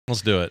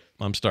Let's do it.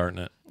 I'm starting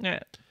it. Yeah.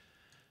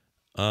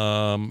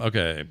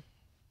 Okay.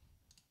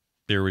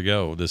 Here we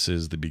go. This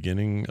is the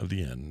beginning of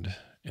the end,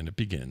 and it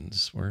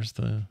begins. There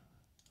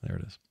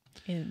it is.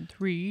 In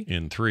 3,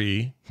 In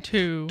 3,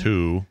 2,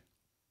 2,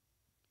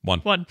 1.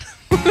 1.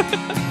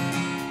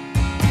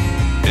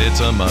 It's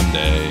a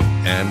Monday,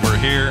 and we're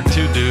here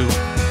to do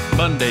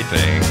Monday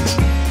things.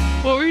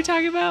 What were you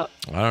talking about?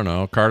 I don't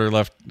know. Carter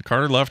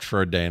left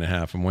for a day and a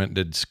half and went and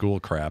did school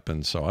crap,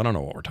 and so I don't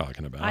know what we're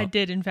talking about. I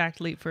did, in fact,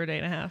 leave for a day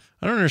and a half.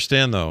 I don't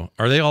understand, though.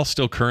 Are they all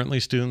still currently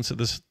students at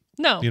this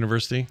No.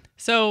 university?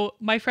 So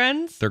my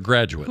friends They're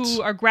graduates.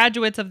 who are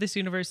graduates of this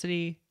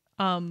university,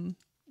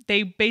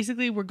 they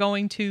basically were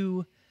going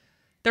to...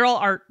 They're all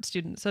art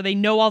students, so they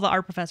know all the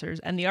art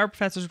professors, and the art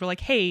professors were like,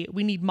 hey,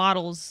 we need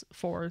models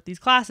for these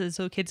classes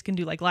so kids can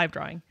do like live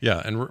drawing.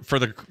 Yeah, and for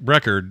the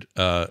record,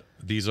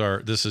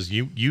 this is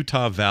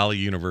Utah Valley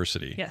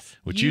University. Yes.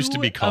 Which used to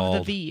be U of the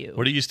called... VU.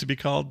 What it used to be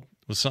called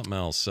was something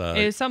else.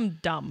 It was some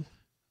dumb.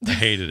 I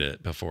hated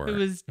it before.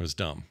 It was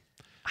dumb.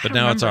 I But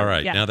don't now it's all remember.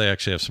 right. Yeah. Now they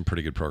actually have some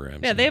pretty good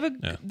programs. Yeah, and-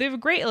 they have a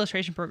great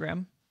illustration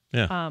program.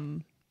 Yeah.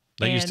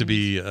 That used to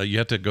be, you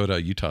had to go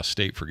to Utah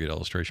State for good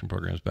illustration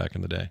programs back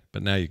in the day,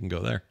 but now you can go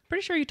there.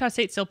 Pretty sure Utah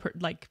State's still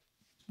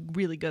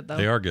really good though.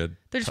 They are good.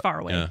 They're just far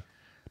away. Yeah.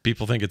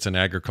 People think it's an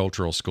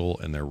agricultural school,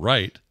 and they're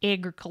right,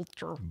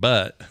 Agriculture.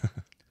 but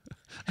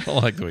I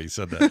don't like the way you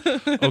said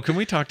that. Oh, can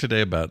we talk today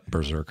about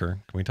Berserker?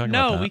 Can we talk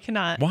about that? No, we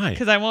cannot. Why?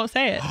 Because I won't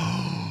say it.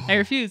 I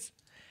refuse.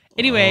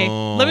 Anyway,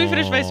 let me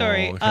finish my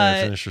story.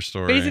 Okay, finish your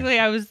story. Basically,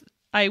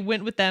 I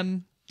went with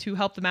them to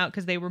help them out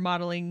because they were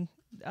modeling.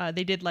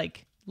 They did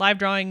like live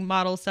drawing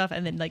model stuff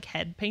and then like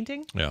head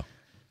painting. Yeah.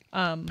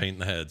 Painting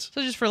the heads.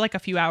 So just for like a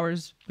few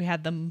hours, we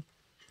had them,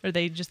 or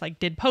they just like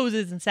did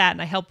poses and sat,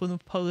 and I helped them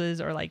with poses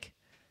or like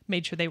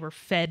made sure they were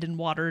fed and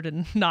watered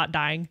and not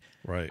dying.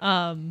 Right.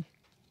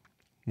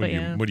 But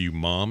yeah. What are you,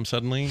 mom,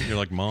 suddenly? You're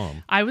like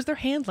mom. I was their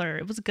handler.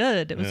 It was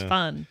good. It was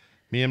fun.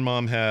 Me and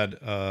mom had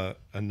a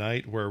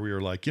night where we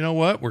were like, you know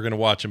what? We're going to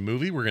watch a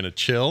movie. We're going to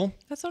chill.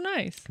 That's so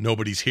nice.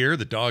 Nobody's here.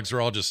 The dogs are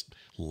all just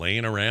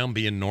laying around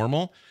being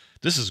normal.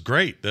 This is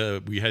great.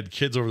 We had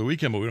kids over the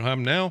weekend, but we don't have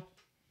them now.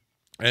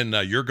 And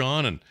you're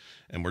gone,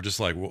 and we're just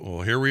like,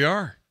 well, here we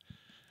are.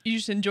 You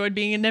just enjoyed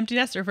being an empty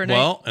nester for a night.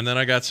 Well, and then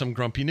I got some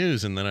grumpy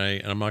news, and then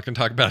I'm not going to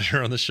talk about it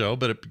here on the show,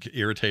 but it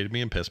irritated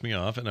me and pissed me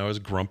off, and I was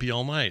grumpy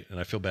all night, and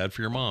I feel bad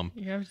for your mom.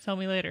 You have to tell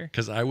me later.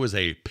 Because I was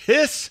a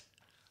piss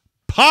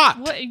pot.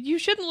 What? You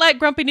shouldn't let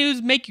grumpy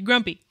news make you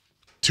grumpy.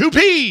 2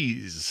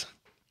 peas.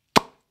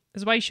 This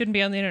is why you shouldn't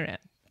be on the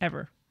internet,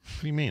 ever.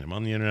 What do you mean? I'm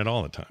on the internet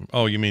all the time.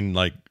 Oh, you mean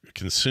like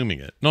consuming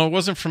it? No, it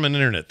wasn't from an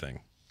internet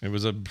thing. It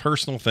was a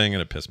personal thing,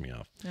 and it pissed me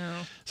off.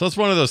 No. So it's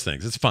one of those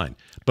things. It's fine.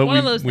 But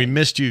we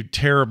missed you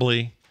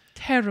terribly.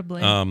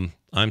 Terribly.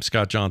 I'm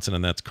Scott Johnson,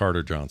 and that's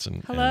Carter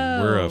Johnson. Hello.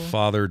 And we're a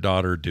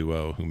father-daughter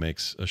duo who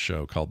makes a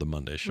show called The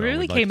Monday Show. We really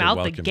We'd like came to out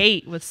the welcome-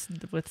 gate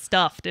with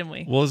stuff, didn't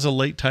we? Well, it's a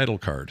late title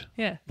card.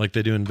 Yeah. Like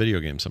they do in video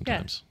games Yeah.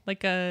 sometimes.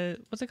 Like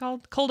what's it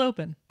called? Cold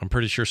open. I'm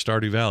pretty sure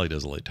Stardew Valley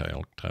does a late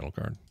title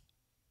card.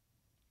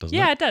 Doesn't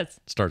Yeah, it? it does.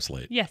 Starts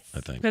late. Yes. I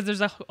think. Because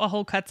there's a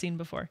whole cutscene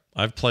before.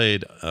 I've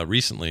played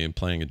recently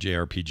playing a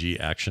JRPG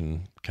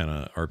action kind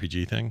of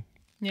RPG thing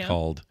Yeah.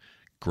 called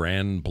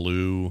Grand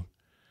Blue.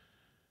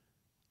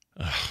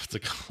 What's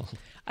it called?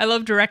 I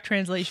love direct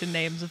translation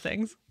names of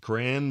things.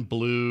 Grand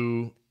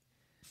Blue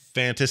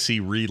Fantasy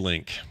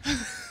Relink.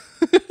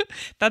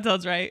 That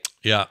sounds right.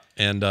 Yeah,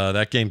 and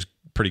that game's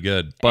pretty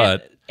good,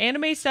 but And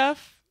anime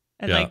stuff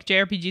and Yeah. like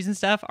JRPGs and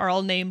stuff are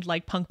all named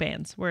like punk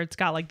bands, where it's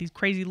got like these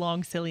crazy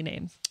long, silly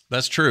names.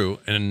 that's true.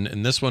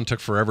 And this one took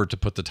forever to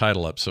put the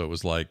title up, so it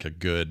was like a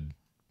good,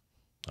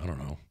 I don't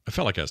know. I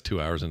felt like I was 2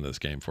 hours into this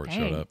game before it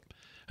showed Dang. up.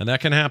 And that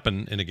can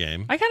happen in a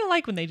game. I kind of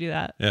like when they do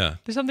that. Yeah.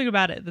 There's something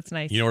about it that's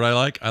nice. You know what I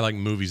like? I like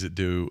movies that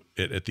do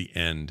it at the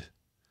end.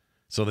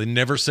 So they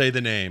never say the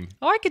name.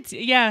 Oh, I could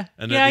see. Yeah.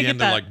 And yeah, at I the get end,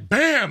 that. they're like,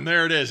 bam,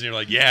 there it is. And you're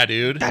like, yeah,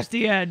 dude. That's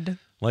the end.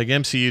 Like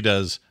MCU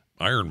does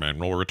Iron Man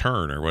will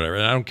return or whatever.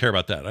 And I don't care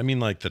about that. I mean,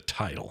 like the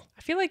title.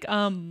 I feel like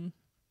Coen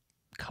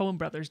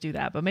Brothers do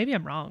that, but maybe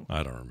I'm wrong.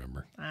 I don't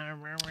remember. I don't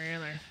remember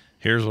either.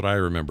 Here's what I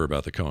remember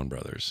about the Coen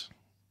brothers.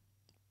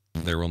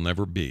 There will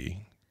never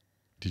be.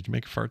 Did you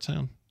make a fart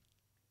sound?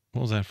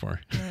 What was that for?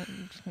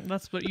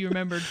 That's what you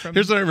remembered from.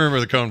 Here's what I remember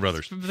of the Coen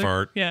brothers.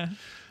 Fart. Yeah.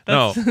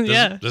 No, That's,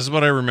 yeah. this is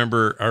what I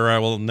remember, or I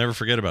will never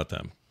forget about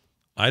them.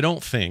 I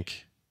don't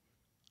think,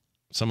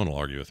 someone will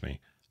argue with me,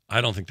 I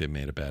don't think they've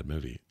made a bad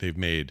movie. They've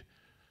made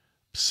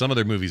some of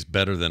their movies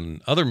better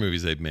than other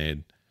movies they've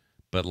made,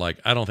 but like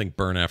I don't think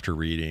Burn After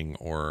Reading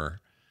or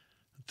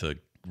the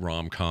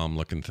rom-com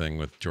looking thing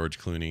with George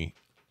Clooney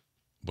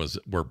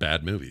were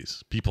bad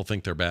movies. People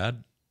think they're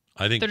bad.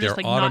 I think They're they're just,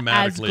 like, not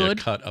automatically as a good.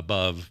 cut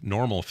above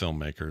normal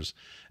filmmakers.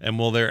 And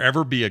will there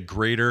ever be a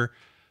greater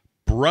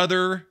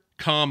brother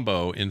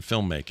combo in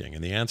filmmaking?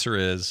 And the answer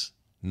is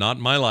not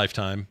in my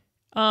lifetime.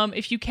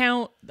 If you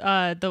count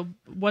the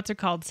what's it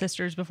called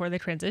sisters before they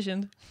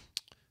transitioned.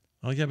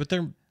 Oh yeah, but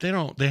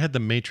they had The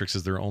Matrix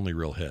as their only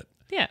real hit.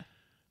 Yeah.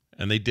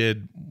 And they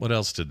did, what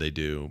else did they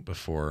do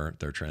before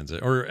their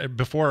transit, or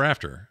before or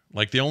after?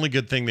 Like the only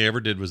good thing they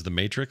ever did was The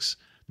Matrix.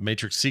 The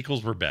Matrix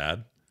sequels were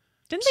bad.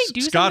 Didn't they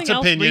do something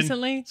else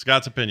recently?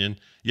 Scott's opinion.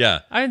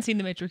 Yeah. I haven't seen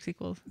the Matrix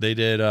sequels. They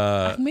did.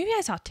 Maybe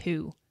I saw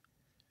 2.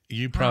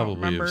 You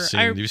probably have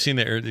seen. You've seen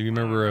the. You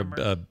remember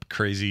a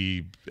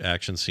crazy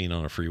action scene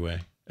on a freeway,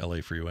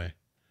 LA freeway?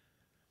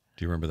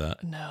 Do you remember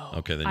that? No.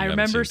 Okay, then I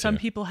remember some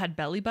people had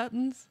belly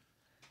buttons.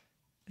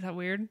 Is that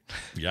weird?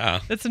 Yeah.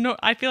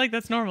 I feel like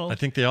that's normal. I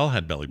think they all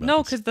had belly buttons.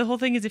 No, because the whole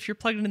thing is if you're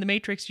plugged into the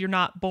Matrix, you're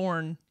not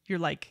born. You're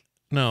like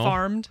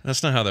farmed.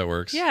 That's not how that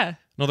works. Yeah.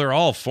 No, they're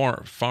all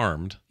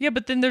farmed. Yeah,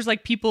 but then there's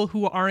like people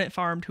who aren't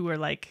farmed who are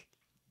like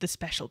the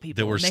special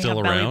people that were and they still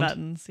have around. Belly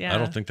buttons. Yeah. I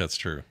don't think that's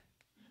true.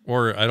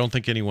 Or I don't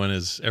think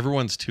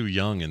everyone's too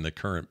young in the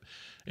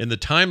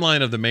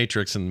timeline of the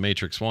Matrix and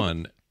Matrix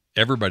 1,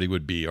 everybody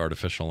would be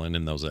artificial and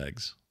in those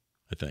eggs,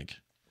 I think.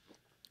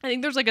 I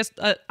think there's like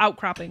a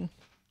outcropping.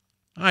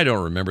 I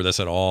don't remember this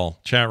at all.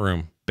 Chat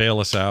room, bail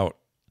us out.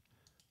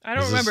 I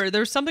don't remember.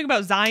 There's something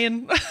about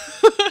Zion.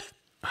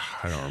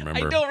 I don't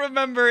remember. I don't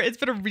remember. It's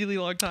been a really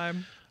long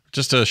time.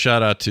 Just a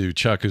shout out to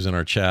Chuck, who's in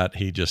our chat.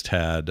 He just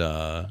had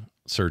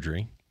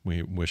surgery.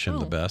 We wish him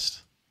the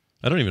best.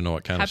 I don't even know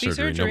what kind of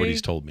surgery.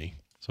 Nobody's told me,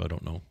 so I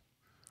don't know.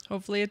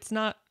 Hopefully it's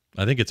not.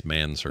 I think it's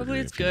man surgery, Hopefully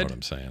it's if you know good. what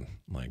I'm saying.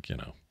 Like,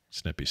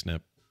 snippy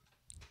snip.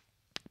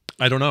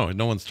 I don't know.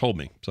 No one's told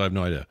me, so I have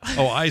no idea.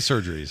 Oh, eye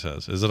surgery, he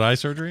says. Is it eye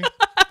surgery?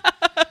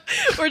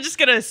 We're just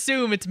going to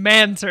assume it's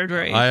man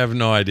surgery. I have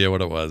no idea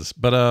what it was.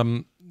 But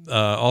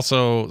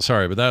also,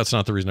 sorry, but that's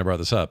not the reason I brought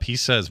this up. He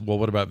says, well,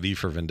 what about V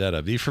for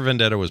Vendetta? V for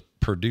Vendetta was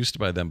produced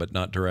by them, but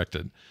not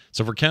directed.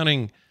 So if we're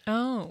counting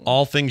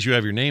all things you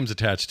have your names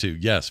attached to,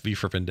 yes, V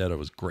for Vendetta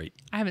was great.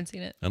 I haven't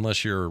seen it.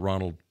 Unless you're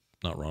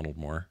not Ronald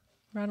Moore.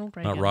 Ronald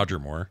Reagan. Not Roger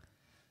Moore.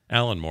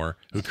 Alan Moore,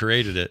 who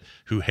created it,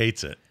 who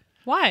hates it.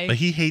 Why? But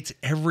he hates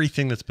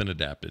everything that's been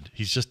adapted.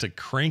 He's just a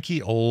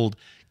cranky old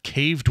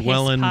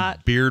cave-dwelling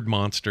beard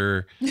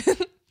monster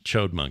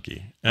chode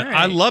monkey. And right,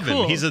 I love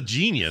cool. him. He's a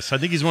genius. I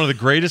think he's one of the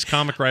greatest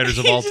comic writers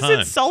of all He time.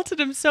 just insulted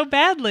him so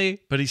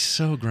badly. But he's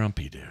so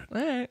grumpy, dude.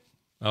 All right.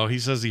 Oh, he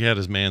says he had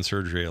his man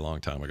surgery a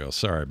long time ago.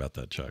 Sorry about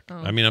that, Chuck.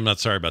 I mean, I'm not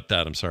sorry about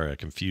that. I'm sorry I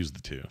confused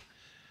the two.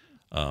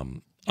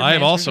 I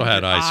have also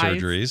had eye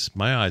surgeries.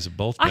 My eyes have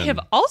both been I have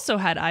also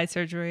had eye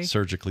surgery.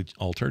 surgically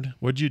altered.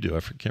 What'd you do? I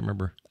can't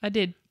remember. I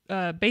did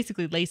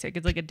basically LASIK.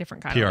 It's like a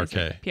different kind PRK. of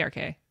LASIK.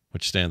 PRK.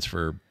 Which stands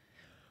for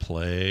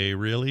play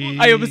really?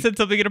 I almost said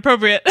something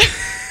inappropriate.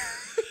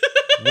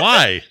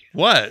 Why?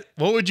 What?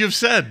 What would you have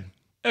said?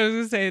 I was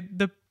going to say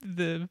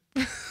the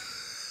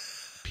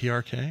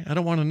PRK? I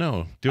don't want to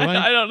know. Do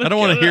I? I don't know. I don't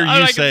want to hear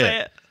you say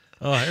it.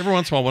 Oh, every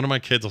once in a while, one of my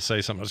kids will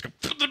say something. I just go,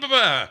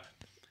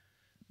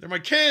 they're my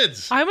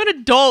kids. I'm an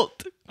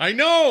adult. I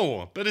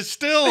know, but it's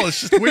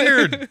just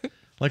weird.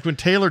 Like when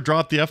Taylor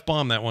dropped the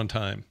F-bomb that one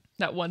time.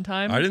 That one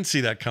time? I didn't see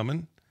that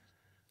coming.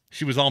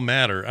 She was all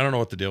mad, or I don't know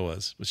what the deal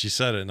was, but she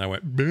said it, and I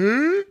went,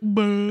 "Buh?"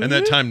 And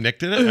that time Nick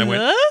did it. I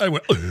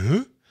went,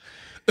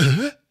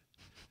 Oh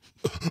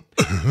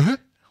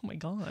my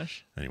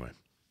gosh. Anyway.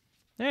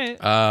 All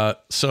right.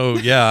 So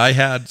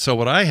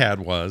what I had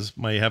was,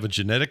 I have a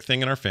genetic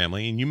thing in our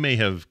family, and you may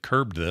have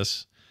curbed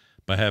this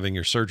by having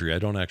your surgery. I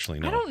don't actually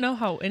know. I don't know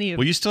how any of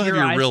Well, you still have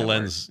your real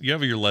lens. You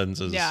have your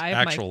lenses, Yeah, I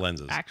have actual my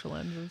lenses. Actual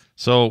lenses.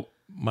 So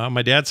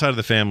my dad's side of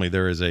the family,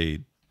 there is a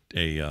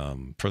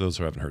for those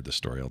who haven't heard this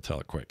story, I'll tell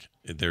it quick.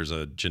 There's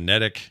a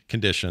genetic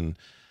condition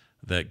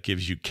that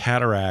gives you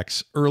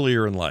cataracts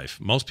earlier in life.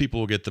 Most people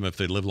will get them if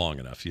they live long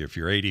enough. If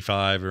you're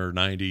 85 or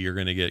 90, you're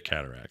going to get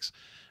cataracts.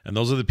 And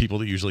those are the people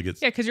that usually get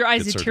because your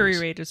eyes get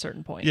deteriorate at a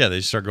certain point. Yeah,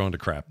 they start going to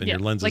crap, and your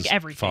lenses like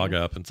everything. fog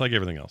up. And it's like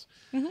everything else.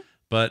 Mm-hmm.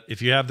 But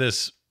if you have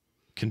this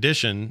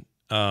condition,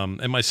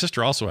 and my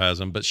sister also has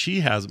them, but she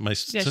has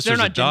sister's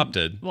not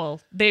adopted.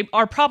 Well, they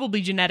are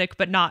probably genetic,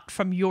 but not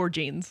from your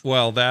genes.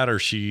 Well, that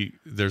or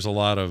there's a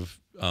lot of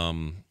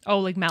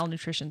like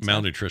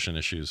malnutrition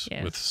issues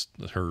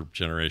with her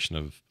generation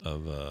of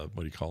what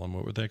do you call them?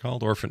 What were they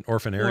called?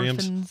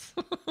 Orphanariums.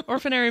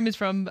 Orphanarium is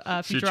from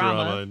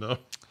Futurama. I know.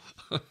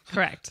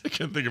 Correct. I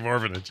can't think of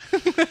orphanage.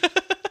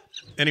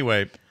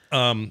 Anyway,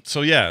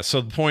 so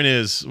the point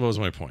is, what was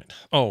my point?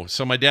 Oh,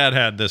 so my dad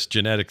had this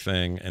genetic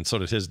thing, and so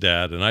did his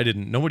dad,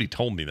 and nobody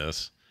told me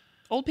this.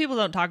 Old people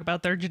don't talk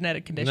about their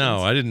genetic conditions.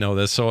 No, I didn't know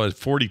this. So at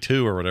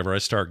 42 or whatever, I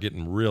start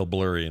getting real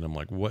blurry, and I'm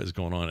like, what is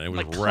going on? And it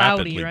was like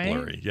rapidly cloudy, right?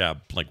 blurry. Yeah,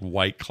 like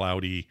white,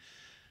 cloudy.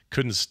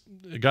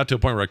 It got to a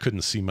point where I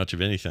couldn't see much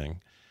of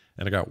anything,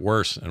 and it got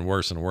worse and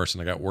worse and worse,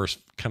 and it got worse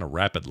kind of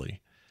rapidly.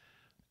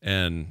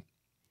 And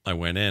I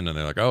went in, and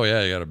they're like, oh,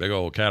 yeah, you got a big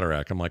old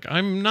cataract. I'm like,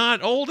 I'm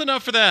not old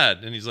enough for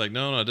that. And he's like,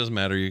 no, it doesn't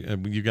matter.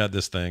 You got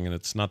this thing, and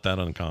it's not that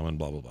uncommon,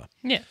 blah, blah, blah.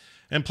 Yeah.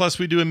 And plus,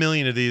 we do 1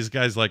 million of these.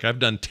 Guys, like, I've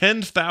done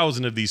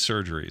 10,000 of these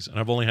surgeries, and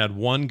I've only had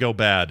one go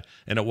bad,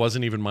 and it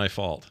wasn't even my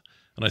fault.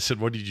 And I said,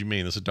 what did you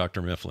mean? This is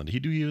Dr. Mifflin. Did he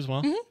do you as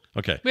well? Mm-hmm.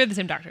 Okay. We have the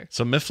same doctor.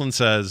 So Mifflin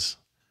says,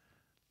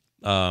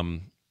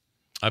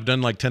 I've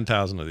done like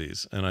 10,000 of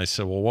these. And I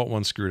said, well, what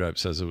one screwed up?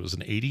 Says it was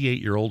an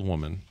 88-year-old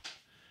woman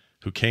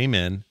who came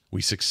in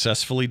We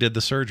successfully did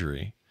the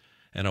surgery,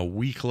 and a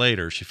week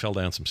later, she fell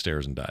down some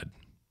stairs and died.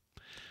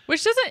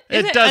 Which isn't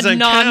It doesn't a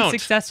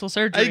non-successful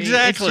surgery.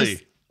 Exactly. It's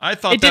just, I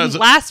thought it that didn't was.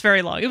 last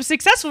very long. It was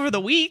successful for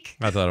the week.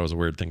 I thought it was a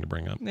weird thing to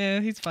bring up. Yeah,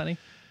 he's funny.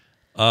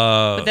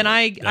 But Then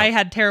I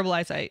had terrible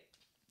eyesight,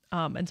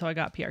 and so I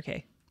got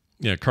PRK.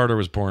 Yeah, Carter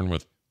was born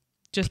with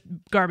Just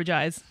garbage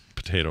eyes,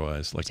 potato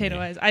eyes, like potato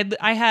me. eyes.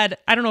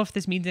 I don't know if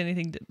this means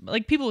anything.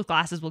 Like people with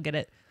glasses will get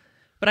it,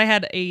 but I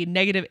had a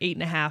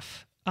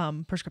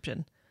 -8.5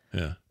 prescription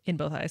Yeah, in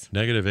both eyes.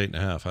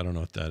 -8.5. I don't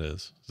know what that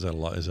is. Is that a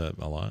lot? Is that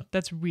a lot?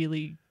 That's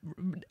really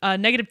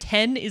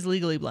 -10 is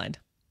legally blind.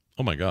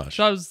 Oh my gosh!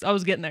 So I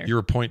was getting there. You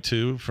were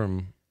 0.2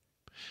 from.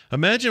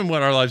 Imagine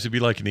what our lives would be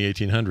like in the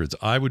 1800s.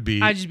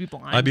 I'd just be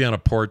blind. I'd be on a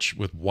porch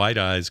with wide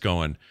eyes,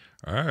 going,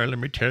 "All right, let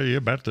me tell you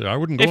about the. I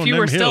wouldn't go if on you them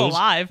were still hills."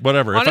 alive,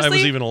 Whatever. Honestly, if I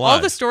was even alive,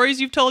 all the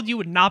stories you've told, you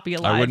would not be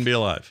alive. I wouldn't be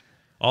alive.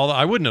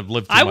 I wouldn't have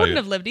lived. I wouldn't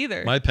have lived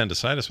either. My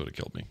appendicitis would have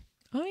killed me.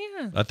 Oh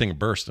yeah. That thing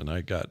burst, and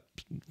I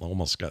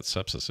almost got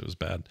sepsis. It was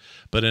bad.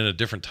 But in a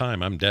different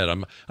time, I'm dead.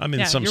 I'm in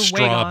Yeah, some you're way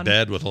straw gone.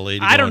 bed with a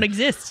lady. I don't going,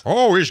 exist.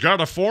 "Oh, he's got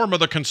a form of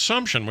the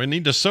consumption. We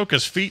need to soak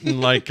his feet in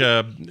like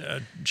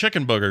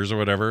chicken boogers or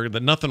whatever."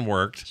 That nothing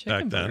worked Chicken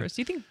back then. boogers.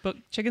 Do you think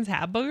chickens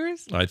have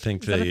boogers? I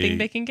think Is that a thing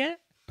they can get?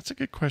 That's a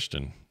good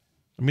question.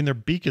 I mean, their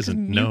beak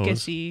isn't Mucusy.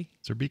 nose.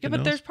 Is their beak Yeah, a but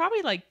nose? there's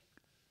probably like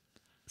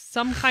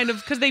some kind of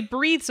because they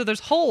breathe, so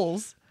there's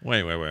holes.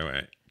 Wait.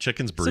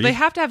 Chickens breathe? So they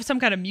have to have some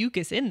kind of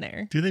mucus in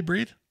there. Do they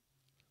breathe?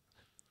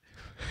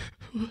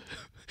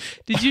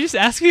 Did you just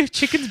ask me if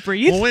chickens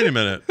breathe? Well, wait a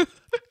minute.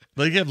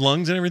 They have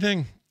lungs and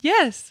everything?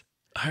 Yes.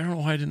 I don't know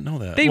why I didn't know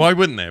that. They- Why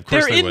wouldn't they? Of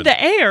course They're they in would.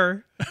 the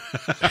air.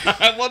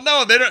 Well,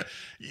 no, they don't.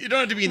 You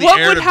don't have to be in the What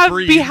air would to have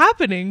breathe. be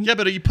happening? Yeah,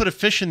 but you put a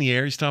fish in the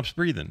air, he stops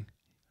breathing.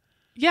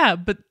 Yeah,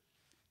 but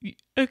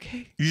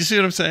okay. You see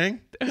what I'm saying?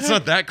 It's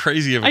not that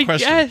crazy of a I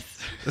question. guess.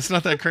 It's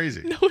not that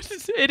crazy. No,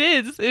 it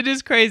is. It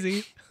is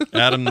crazy.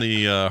 Adam,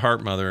 the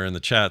heart mother in the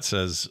chat,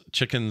 says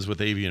chickens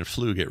with avian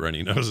flu get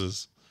runny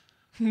noses.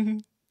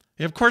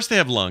 Yeah, of course they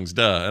have lungs.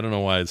 Duh. I don't know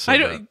why it's so I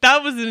don't.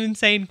 That was an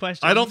insane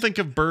question. I don't think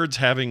of birds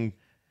having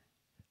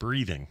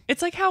breathing.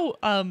 It's like how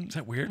Is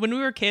that weird? when we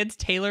were kids,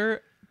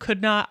 Taylor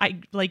could not. I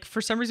like for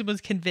some reason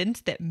was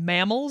convinced that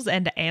mammals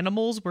and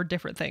animals were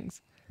different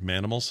things.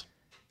 Manimals?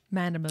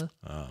 Manimal.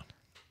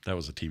 That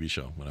was a TV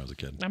show when I was a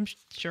kid. I'm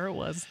sure it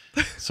was.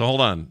 So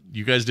hold on.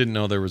 You guys didn't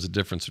know there was a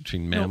difference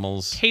between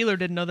mammals? Taylor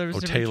didn't know there was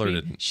a difference Taylor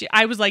between- didn't.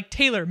 I was like,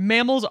 Taylor,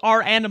 mammals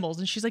are animals.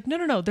 And she's like,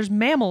 no. There's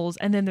mammals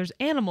and then there's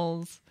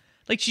animals.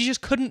 Like she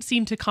just couldn't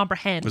seem to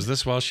comprehend. Was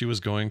this while she was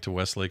going to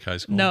Westlake High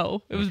School?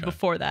 No, it was Okay.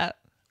 before that.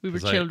 We were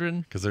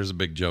children. Because there's a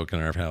big joke in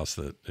our house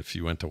that if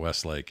you went to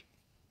Westlake,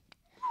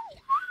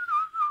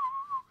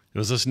 it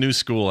was this new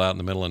school out in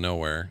the middle of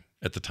nowhere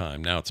at the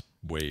time. Now it's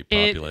way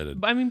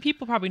populated. I mean,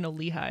 people probably know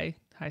Lehigh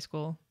High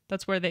School.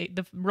 That's where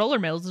the Roller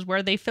Mills is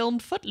where they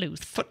filmed Footloose.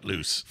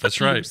 Footloose. That's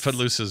right.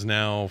 Footloose is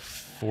now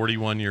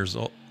 41 years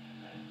old.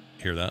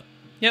 Hear that?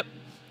 Yep.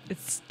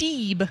 It's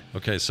Steve.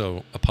 Okay,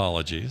 so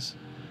apologies.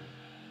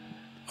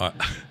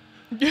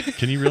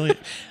 Can you really?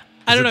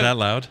 I don't Is it know. that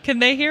loud? Can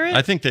they hear it?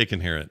 I think they can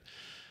hear it.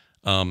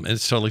 And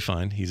it's totally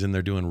fine. He's in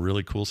there doing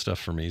really cool stuff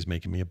for me. He's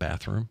making me a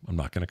bathroom. I'm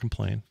not going to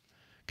complain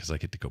because I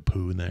get to go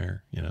poo in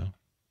there. You know,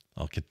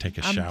 I'll get take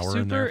a shower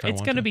in there if I It's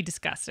want going to to. be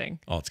disgusting.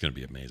 Oh, it's going to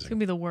be It's amazing. going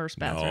to be the worst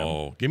bathroom.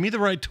 No, give me the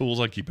right tools.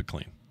 I'll keep it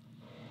clean.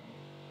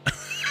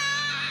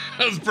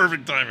 That was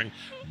perfect timing.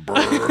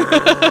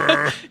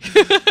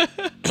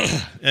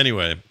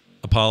 Anyway,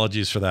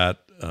 apologies for that.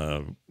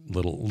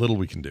 Little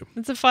we can do.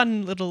 It's a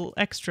fun little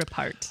extra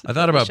part. I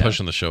thought of the about show.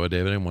 pushing the show a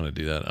day, but I didn't want to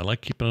do that. I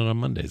like keeping it on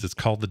Mondays. It's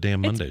called the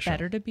Damn Monday It's Show.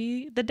 better to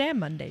be the damn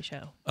Monday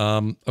show.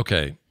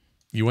 Okay,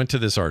 you went to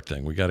this art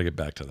thing. We got to get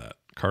back to that.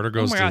 Carter Oh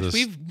goes my to gosh,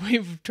 this.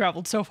 we've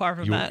traveled so far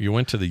from that. You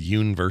went to the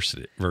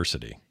university,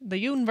 The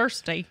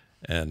university.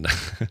 and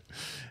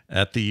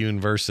at the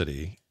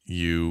university,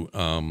 you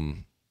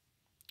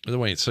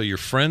wait. So your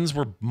friends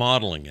were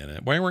modeling in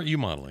it. Why weren't you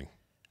modeling?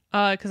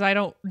 Because I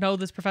don't know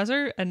this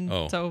professor, and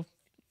Oh. so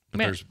But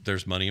Man.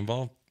 there's money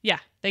involved. yeah,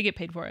 they get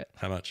paid for it.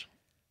 How much?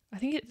 I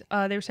think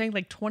they were saying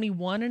like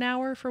 21 an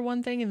hour for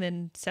one thing, and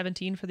then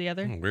 17 for the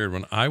other. Weird.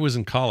 When I was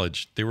in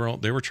college, they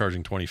were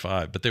charging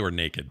 25, but they were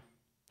naked.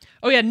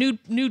 Oh yeah,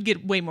 nude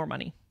get way more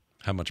money.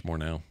 How much more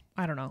now?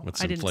 I don't know.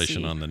 What's I didn't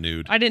inflation see. on the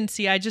nude? I didn't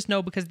see. I just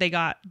know because they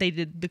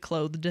did the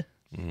clothed,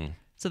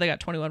 so they got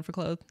 21 for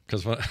clothed.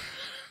 Because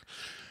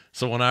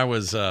so when I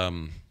was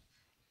when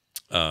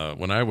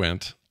I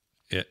went,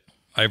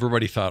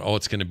 everybody thought, oh,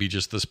 it's going to be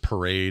just this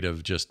parade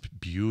of just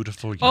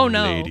beautiful young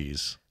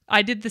ladies.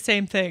 I did the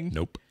same thing.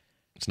 Nope,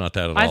 it's not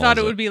that at all. I thought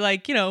is it would be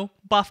like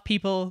buff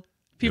people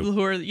Nope.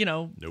 who are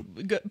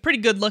Nope. pretty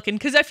good looking.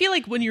 Because I feel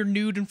like when you're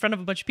nude in front of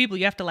a bunch of people,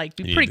 you have to like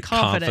be You pretty need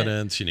confident.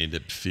 confidence. You need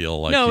to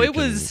feel like No, you it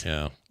can- was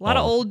yeah. A lot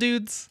of Oh, old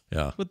dudes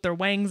Yeah, with their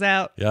wangs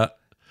out, yeah,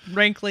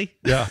 wrinkly.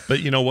 yeah.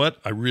 But you know what?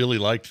 I really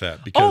liked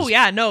that because Oh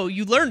yeah, no,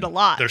 you learned a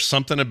lot. there's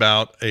something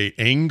about a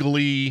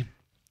angly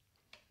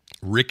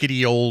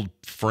rickety old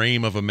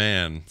frame of a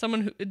man.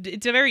 Someone who,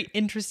 it's a very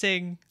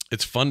interesting.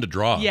 It's fun to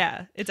draw.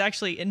 Yeah, it's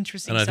actually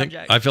interesting and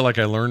subject. I feel like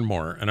I learned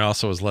more, and I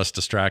also was less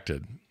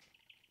distracted.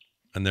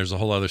 And there's a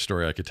whole other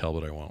story I could tell,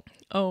 but I won't.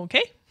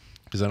 Okay.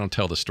 Because I don't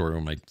tell the story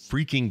when my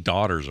freaking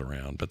daughter's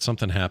around. But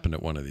something happened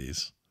at one of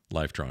these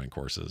life drawing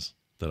courses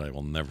that I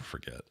will never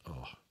forget.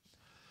 Oh.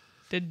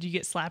 Did you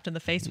get slapped in the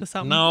face with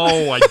something?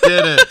 No, I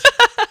didn't.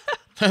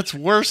 That's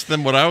worse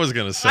than what I was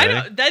going to say. I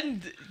don't.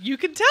 Then you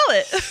can tell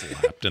it.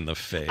 Slapped in the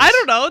face. I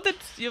don't know.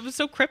 It was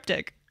so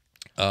cryptic.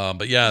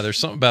 But yeah, there's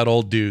something about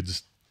old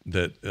dudes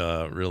that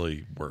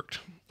really worked.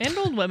 And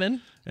old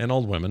women. And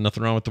old women.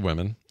 Nothing wrong with the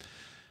women.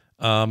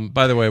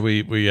 By the way,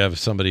 we have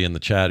somebody in the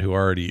chat who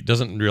already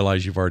doesn't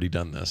realize you've already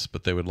done this,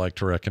 but they would like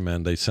to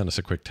recommend. They sent us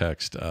a quick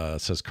text. It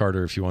says,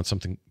 Carter, if you want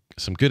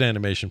some good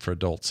animation for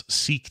adults,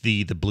 seek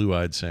the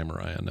Blue-Eyed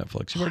Samurai on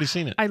Netflix. You've already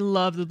seen it. I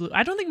love the blue.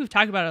 I don't think we've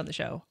talked about it on the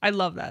show. I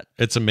love that.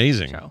 It's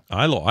amazing. Show.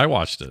 I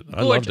watched it.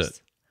 I loved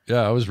it.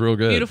 Yeah, it was real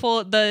good.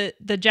 Beautiful.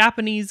 The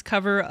Japanese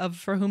cover of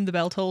For Whom the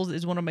Bell Tolls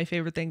is one of my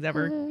favorite things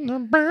ever.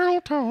 The bell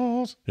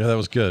tolls. Yeah, that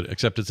was good.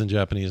 Except it's in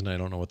Japanese and I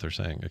don't know what they're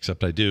saying.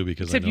 Except I do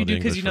because I know the English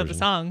because you know the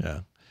song.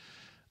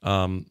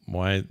 Yeah.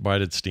 Why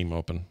did Steam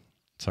open?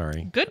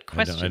 Sorry. Good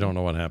question. I don't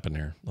know what happened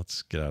here.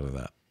 Let's get out of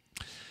that.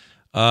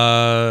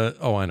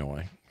 I know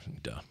why.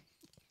 Duh.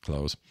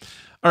 Close.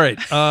 All right.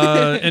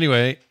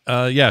 Anyway,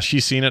 yeah,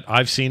 she's seen it.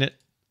 I've seen it.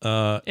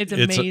 It's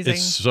amazing.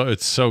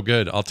 It's so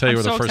good. I'll tell you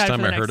I'm the so first excited time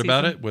for I the heard next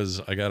about season. it was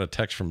I got a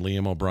text from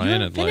Liam O'Brien. You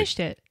haven't finished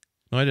it.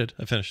 No, I did.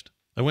 I finished.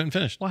 I went and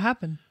finished. What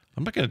happened?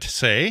 I'm not going to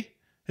say.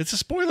 It's a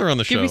spoiler on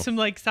the show. Give me some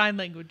sign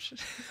language.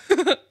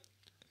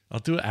 I'll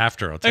do it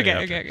after. I'll tell you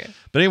after. Okay.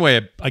 But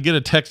anyway, I get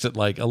a text at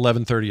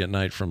 11:30 at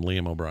night from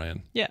Liam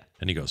O'Brien. Yeah.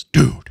 And he goes,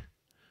 dude,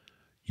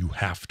 you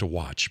have to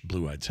watch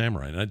Blue-Eyed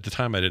Samurai. And at the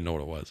time, I didn't know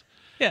what it was.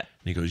 Yeah.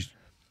 And he goes,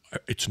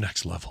 it's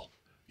next level.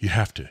 You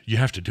have to do it. You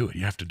have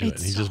to do it.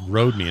 And he so just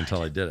rode me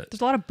until I did it.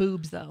 There's a lot of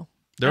boobs, though.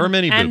 There are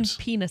many boobs.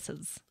 And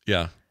penises.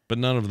 Yeah. But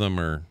none of them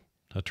are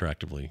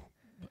attractively.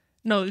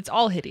 No, it's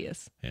all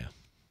hideous. Yeah.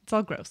 It's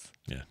all gross.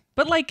 Yeah.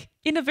 But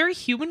in a very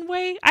human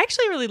way, I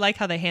actually really like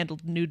how they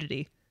handled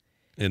nudity.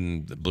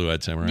 In the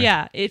Blue-Eyed Samurai?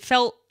 Yeah. It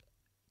felt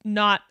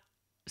not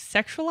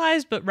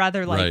sexualized, but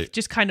rather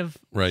just kind of,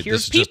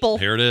 here's people.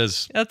 Here it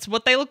is. That's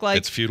what they look like.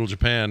 It's feudal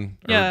Japan.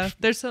 Yeah.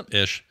 There's something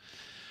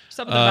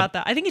about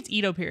that. I think it's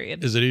Edo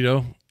period. Is it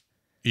Edo?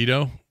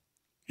 Edo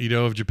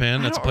of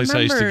Japan? That's a place I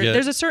used to get.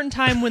 There's a certain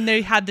time when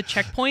they had the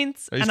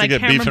checkpoints. I used to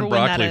get beef and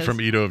broccoli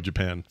from Edo of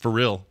Japan. For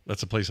real.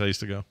 That's a place I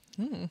used to go.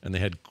 And they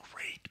had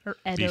great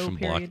beef and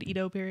broccoli.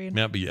 Edo period.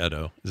 Might be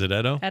Edo. Is it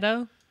Edo?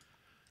 Edo?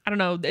 I don't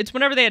know. It's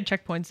whenever they had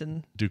checkpoints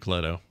in Duke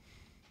Leto.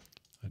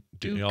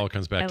 It all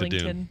comes back Ellington.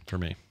 to Dune for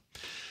me.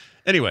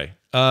 Anyway,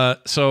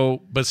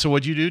 so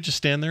what'd you do? Just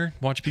stand there,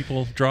 watch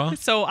people draw?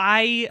 So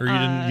I or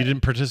you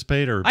didn't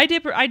participate or I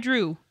did. I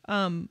drew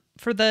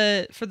for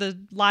the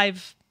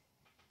live.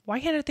 Why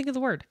can't I think of the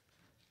word?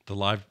 The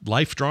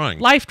life drawing.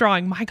 Life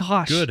drawing. My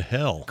gosh. Good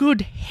hell.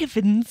 Good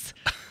heavens.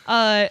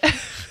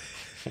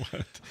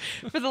 What?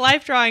 For the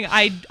life drawing,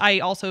 I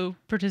also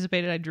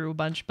participated. I drew a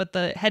bunch, but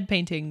the head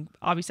painting,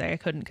 obviously I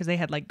couldn't because they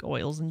had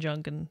oils and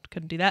junk and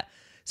couldn't do that.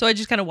 So I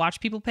just kind of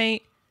watched people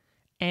paint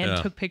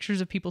and took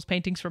pictures of people's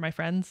paintings for my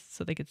friends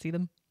so they could see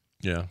them.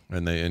 Yeah,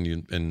 and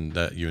you enjoyed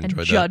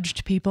that.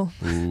 Judged people.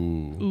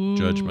 Ooh,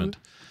 judgment.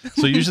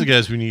 So usually,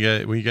 guys, when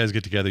you guys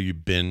get together, you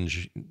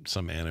binge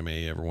some anime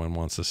everyone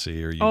wants to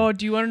see, or you. Oh,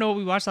 do you want to know what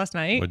we watched last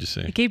night? What'd you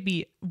see? It gave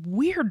me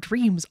weird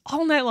dreams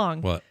all night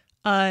long. What?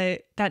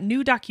 That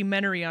new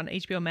documentary on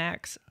HBO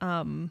Max.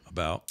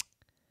 About.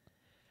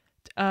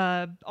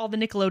 All the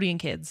Nickelodeon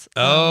kids.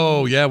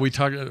 Oh yeah,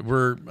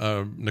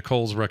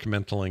 Nicole's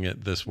recommending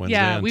it this Wednesday.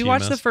 Yeah, on we TMS.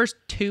 watched the first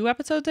 2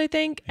 episodes, I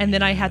think, and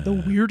then I had the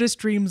weirdest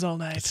dreams all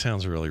night. It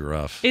sounds really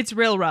rough. It's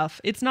real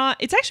rough. It's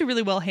actually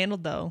really well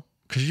handled though.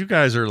 Because you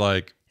guys are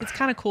it's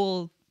kind of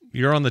cool.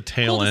 You're on the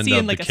tail end see of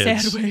in the a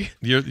kids. sad way.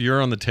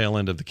 You're on the tail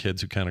end of the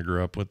kids who kind of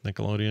grew up with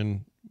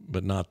Nickelodeon,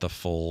 but not the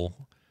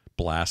full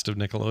blast of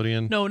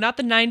Nickelodeon. No, not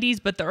the 90s,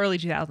 but the early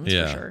 2000s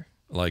for sure.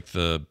 Like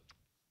the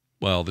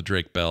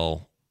Drake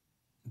Bell,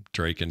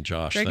 Drake and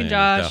Josh Drake thing, and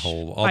Josh, that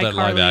whole that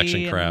live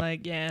action crap.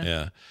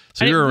 Yeah.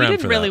 So you were around we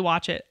didn't for really that.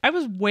 watch it. I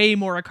was way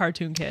more a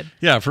cartoon kid.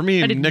 Yeah, for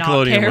me, I did not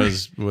Nickelodeon care.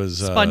 was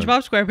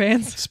SpongeBob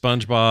SquarePants.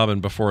 SpongeBob, and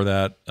before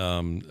that,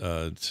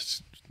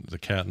 the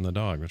cat and the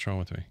dog. What's wrong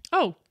with me?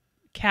 Oh,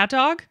 Cat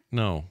Dog?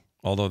 No,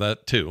 although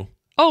that too.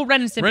 Oh,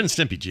 Ren and Stimpy. Ren and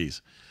Stimpy,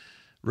 geez.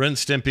 Ren and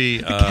Stimpy,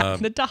 The cat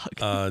and the dog.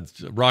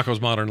 Rocko's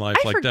Modern Life,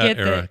 I like that forget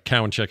era. that-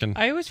 Cow and Chicken.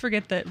 I always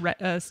forget that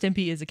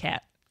Stimpy is a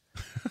cat.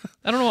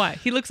 I don't know why.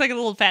 He looks like a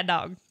little fat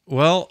dog.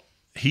 Well,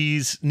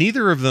 he's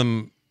neither of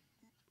them.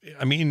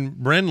 I mean,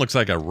 Ren looks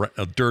like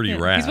a dirty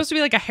rat. He's supposed to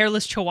be like a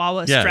hairless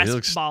chihuahua he stress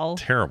looks ball.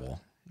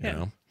 terrible, you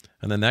know.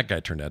 And then that guy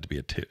turned out to be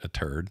a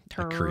turd,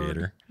 the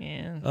creator.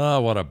 Yeah.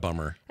 Oh, what a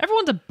bummer.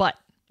 Everyone's a butt.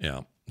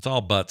 Yeah, it's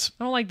all butts.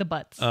 I don't like the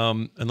butts.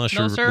 Unless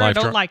No, you're sir, I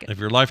don't like it. If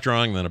you're life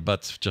drawing, then a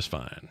butt's just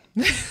fine.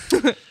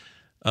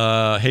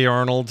 Hey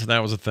Arnold, that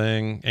was a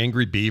thing.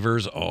 Angry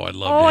Beavers. Oh, I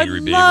loved Oh, I Angry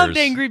Beavers. loved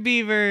Angry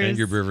Beavers.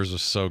 Angry Beavers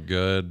was so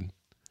good.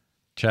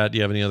 Chad, do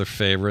you have any other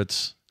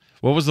favorites?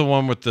 What was the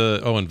one with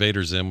the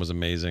Invader Zim was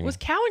amazing. Was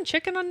Cow and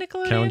Chicken on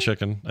Nickelodeon? Cow and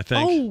Chicken, I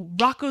think. Oh,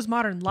 Rocco's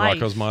Modern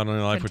Life. Rocco's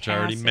Modern Life, which I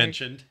already Fantastic.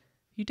 mentioned.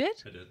 You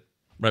did? I did.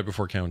 Right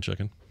before Cow and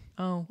Chicken.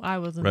 Oh, I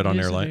wasn't Right on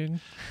Airlight.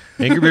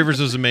 Angry Beavers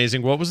was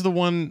amazing. What was the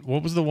one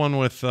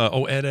with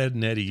Ed, Ed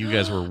and Eddie? You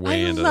guys were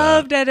way into that. I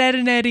loved Ed, Ed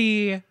and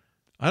Eddie.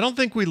 I don't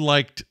think we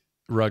liked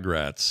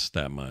Rugrats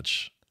that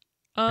much.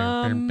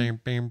 I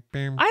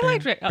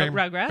liked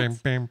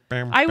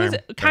Rugrats. I was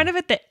kind of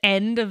at the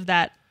end of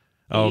that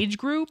age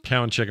group.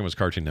 Cow and Chicken was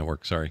Cartoon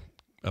Network. Sorry.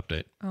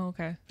 Update. Oh,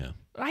 okay. Yeah.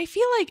 I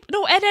feel like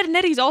no, Ed, Ed and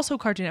Eddie's also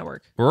Cartoon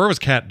Network. Or was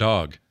Cat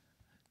Dog?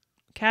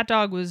 Cat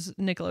Dog was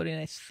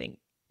Nickelodeon, I think.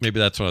 Maybe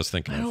that's what I was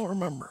thinking. I don't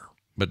remember.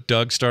 But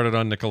Doug started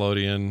on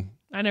Nickelodeon.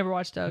 I never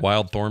watched Doug.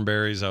 Wild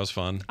Thornberries, that was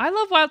fun. I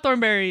love Wild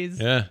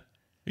Thornberries. Yeah.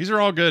 These are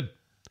all good.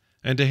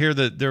 And to hear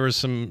that there was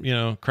some,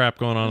 crap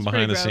going on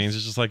behind the scenes,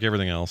 it's just like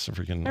everything else.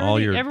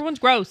 Everyone's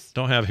gross.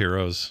 Don't have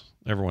heroes.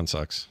 Everyone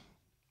sucks.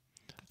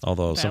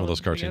 Although some of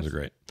those cartoons are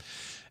great.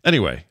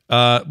 Anyway,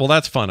 well,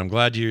 that's fun. I'm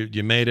glad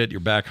you made it. You're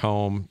back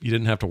home. You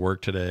didn't have to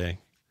work today.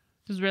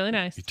 It was really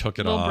nice. You took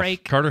it Little off.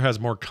 break. Carter has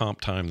more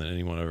comp time than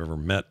anyone I've ever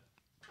met.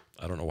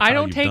 I don't know why. I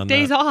don't take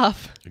days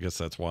off. I guess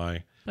that's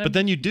why. But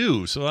then you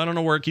do, so I don't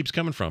know where it keeps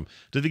coming from.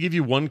 Did they give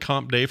you one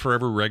comp day for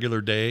every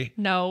regular day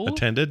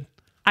attended?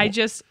 I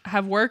just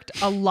have worked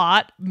a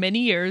lot, many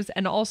years,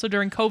 and also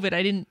during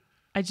COVID,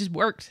 I just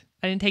worked.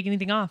 I didn't take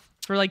anything off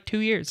for like 2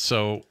 years.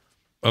 So,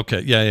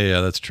 okay.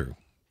 Yeah, that's true.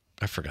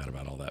 I forgot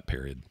about all that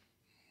period.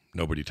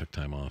 Nobody took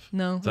time off.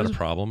 No. Is that a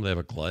problem? They have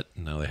a glut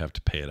and now they have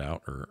to pay it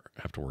out or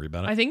have to worry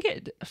about it? I think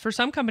for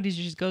some companies,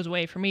 it just goes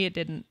away. For me, it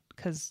didn't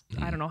because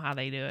I don't know how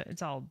they do it.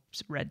 It's all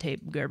red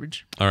tape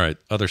garbage. All right.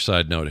 Other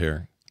side note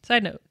here.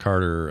 Side note.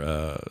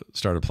 Carter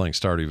started playing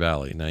Stardew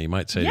Valley. Now, you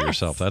might say to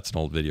yourself, that's an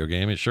old video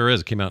game. It sure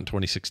is. It came out in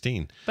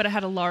 2016. But it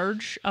had a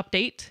large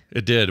update.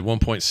 It did,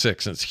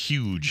 1.6, and it's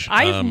huge.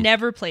 I've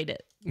never played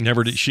it.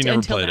 Never did. She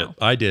never played now. it.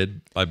 I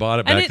did. I bought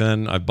it back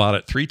then. I've bought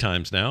it 3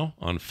 times now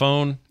on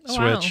phone,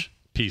 Switch,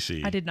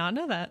 PC. I did not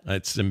know that.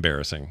 It's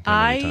embarrassing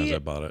how many times I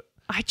bought it.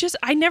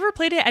 I never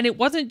played it, and it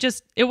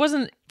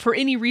wasn't for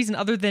any reason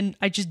other than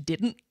I just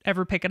didn't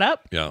ever pick it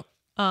up. Yeah.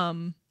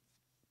 So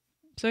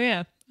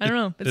yeah, I don't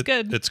know. It's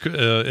good.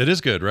 It is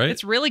good, right?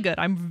 It's really good.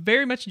 I'm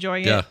very much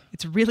enjoying it.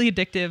 It's really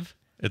addictive.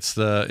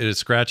 It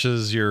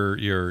scratches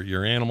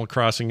your Animal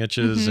Crossing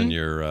itches and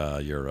your.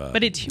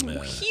 But it's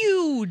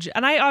huge,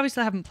 and I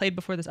obviously haven't played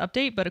before this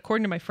update. But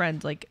according to my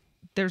friends, like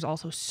there's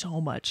also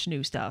so much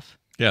new stuff.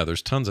 Yeah,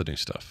 there's tons of new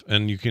stuff,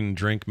 and you can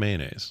drink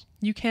mayonnaise.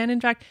 You can, in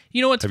fact.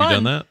 You know what's fun?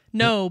 Have you done that?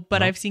 No,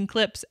 but I've seen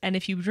clips, and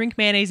if you drink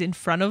mayonnaise in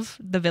front of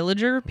the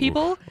villager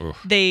people,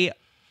 they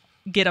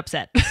get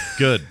upset.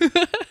 Good.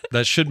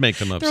 That should make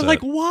them upset. They're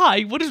like,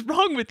 why? What is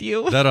wrong with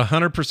you? That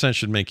 100%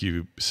 should make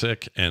you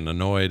sick and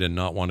annoyed and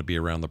not want to be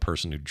around the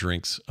person who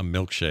drinks a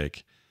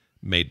milkshake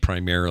made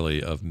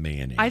primarily of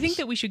mayonnaise. I think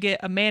that we should get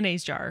a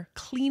mayonnaise jar,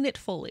 clean it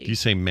fully. Do you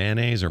say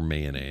mayonnaise or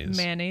mayonnaise?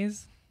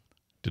 Mayonnaise.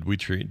 Did we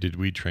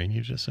train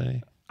you to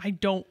say? I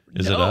don't know.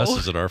 Is it us?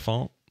 Is it our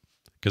fault?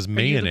 Because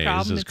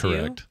mayonnaise is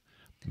correct.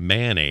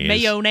 Mayonnaise.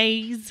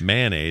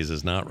 Mayonnaise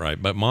is not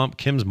right. But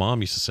Kim's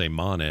mom used to say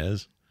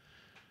mayonnaise.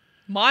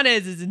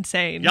 Mayonnaise is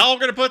insane. Y'all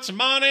gonna put some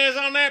mayonnaise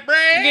on that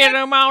bread? Get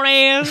a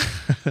mayonnaise.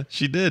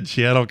 She did.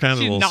 She had all kinds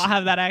She of. did not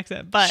have that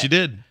accent, but she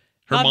did.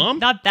 Her mom?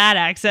 Not that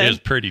accent. It was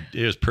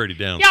pretty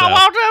down Y'all south.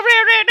 walked over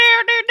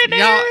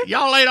there.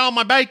 Y'all ate all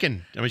my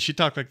bacon. I mean, she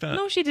talked like that.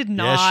 No, she did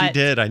not. Yes, she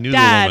did. I knew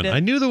Dad, the woman. I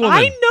knew the woman.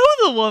 I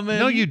know the woman.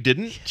 No, you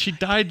didn't. She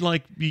died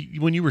like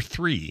when you were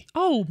 3.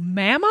 Oh,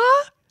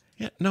 Mama?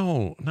 Yeah,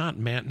 no, not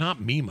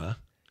Mima.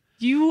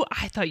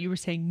 I thought you were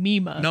saying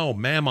Mima. No,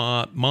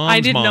 Mama. Mom's I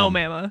didn't mom. know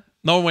Mama.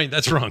 No, wait,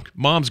 that's wrong.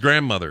 Mom's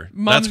grandmother.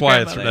 Mom's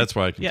grandmother. That's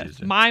why I confused yes,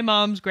 you. my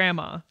mom's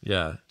grandma.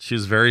 Yeah, she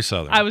was very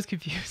southern. I was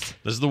confused.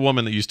 This is the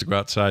woman that used to go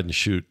outside and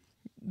shoot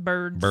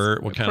Birds.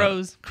 what kind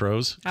crows. of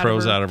crows? Out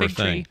Crows of her out of her fig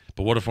thing. tree.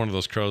 But what if one of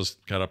those crows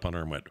got up on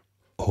her and went,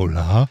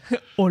 Hola.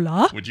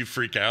 Hola. would you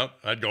freak out?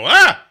 I'd go,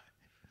 ah!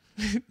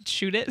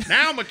 Shoot it.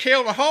 Now I'm going to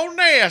kill the whole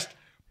nest.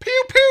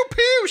 Pew, pew,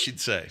 pew, she'd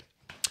say.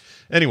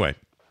 Anyway,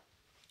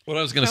 what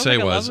I was going to say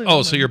like a was, lovely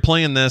woman. so you're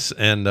playing this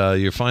and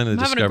you finally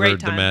having a great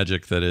discovered the time.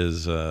 magic that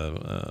is...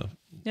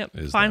 Yep.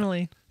 is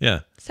Finally. yeah.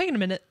 It's taking a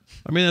minute.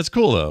 I mean, that's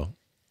cool, though.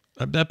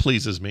 That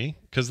pleases me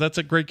because that's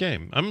a great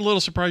game. I'm a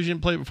little surprised you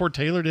didn't play it before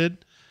Taylor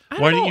did.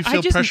 Why didn't you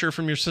feel pressure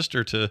from your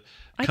sister to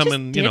come just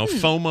and, didn't.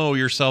 FOMO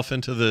yourself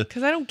into the...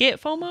 Because I don't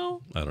get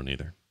FOMO. I don't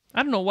either.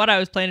 I don't know what I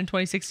was playing in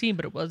 2016,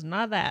 but it was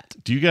not that.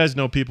 Do you guys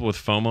know people with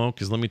FOMO?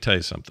 Because let me tell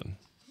you something.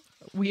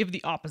 We have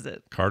the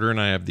opposite. Carter and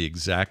I have the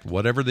exact,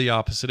 whatever the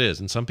opposite is.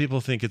 And some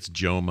people think it's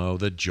JOMO,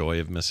 the joy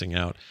of missing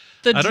out.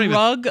 The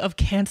drug of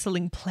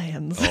canceling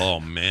plans. Oh,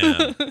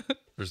 man.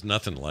 There's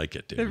nothing like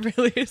it, dude. It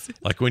really is.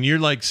 Like when you're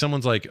like,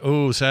 someone's like,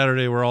 oh,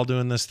 Saturday we're all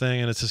doing this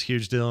thing and it's this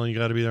huge deal and you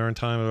got to be there on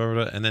time. Blah,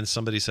 blah, blah. And then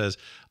somebody says,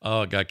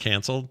 oh, it got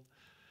canceled.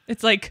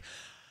 It's like,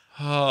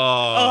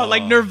 Oh,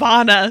 like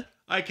Nirvana.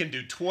 I can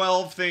do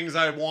 12 things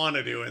I want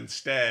to do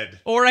instead.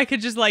 Or I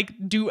could just like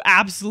do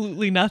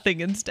absolutely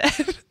nothing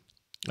instead.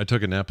 I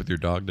took a nap with your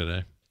dog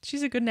today.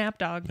 She's a good nap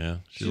dog. Yeah,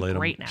 She's a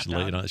great nap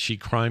dog. She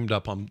climbed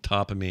up on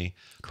top of me,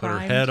 put her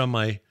Climbed? head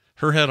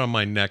on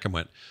my neck, and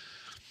went.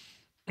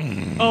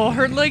 Oh,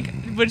 her like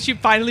when she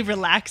finally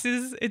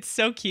relaxes, it's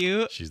so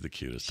cute. She's the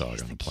cutest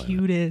dog on the planet.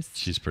 Cutest.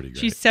 She's pretty great.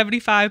 She's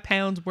 75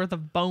 pounds worth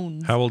of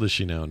bones. How old is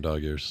she now in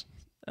dog years?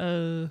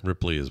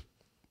 Ripley is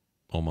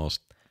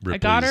almost. Ripley's, I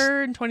got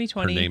her in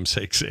 2020. Her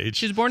namesake's age.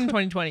 She was born in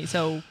 2020,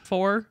 so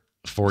 4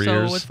 4 so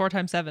years. what's 4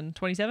 times 7?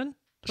 27?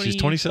 She's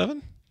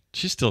 27.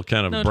 She's still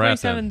kind of No, a brat.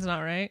 27's not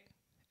right.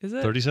 Is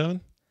it?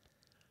 37.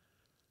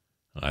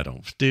 I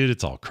don't, dude.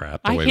 It's all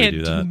crap the I way can't we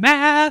do that.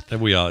 math.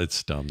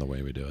 It's dumb the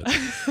way we do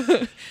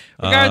it.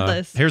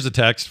 Regardless, here's a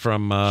text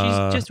from.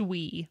 she's just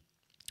wee.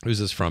 Who's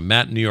this from?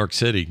 Matt, in New York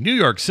City. New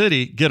York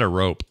City, get a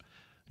rope.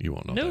 You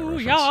won't know that New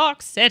reference.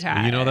 York City.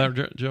 You know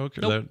that joke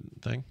or Nope.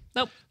 that thing?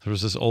 Nope. There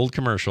was this old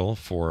commercial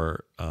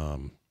for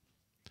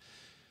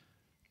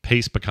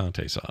Pace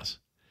Picante sauce.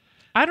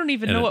 I don't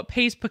even know what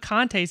paste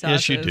picante sauce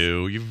Yes, you is.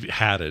 do. You've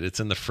had it. It's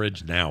in the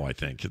fridge now, I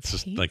think. It's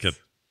just Pace like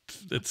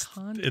it's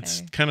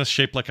Picante. kind of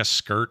shaped like a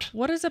skirt.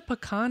 What is a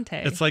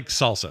picante? It's like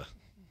salsa.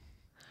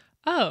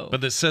 Oh.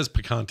 But it says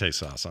picante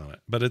sauce on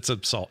it. But it's a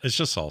it's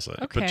just salsa.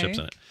 You put Okay. chips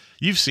in it.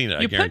 You've seen it,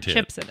 I you put guarantee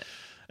chips it. in it.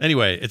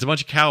 Anyway, it's a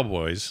bunch of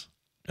cowboys,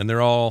 and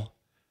they're all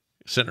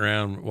sitting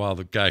around while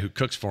the guy who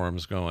cooks for them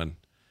is going,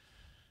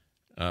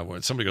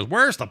 when somebody goes,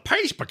 "Where's the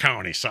paste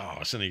picante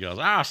sauce?" And he goes,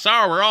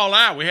 sorry, we're all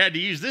out. We had to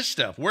use this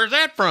stuff. Where's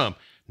that from?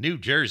 New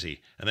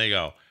Jersey. And they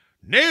go,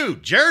 New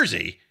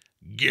Jersey?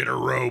 Get a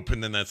rope.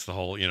 And then that's the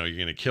whole, you're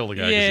going to kill the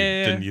guy because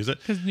he didn't use it.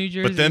 Because New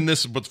Jersey. But then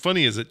what's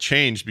funny is it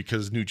changed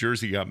because New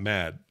Jersey got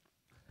mad.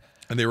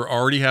 And they were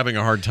already having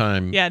a hard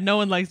time. Yeah, no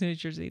one likes New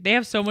Jersey. They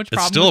have so much It's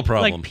problem still a with,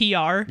 problem. like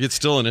PR. It's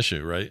still an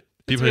issue, right?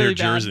 People really hear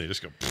bad. Jersey, they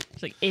just go, pfft.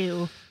 It's like,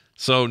 ew.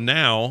 So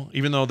now,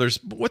 even though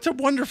what's a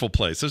wonderful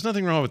place. There's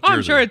nothing wrong with Jersey.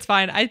 I'm sure it's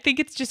fine. I think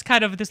it's just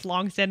kind of this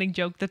long-standing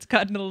joke that's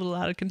gotten a little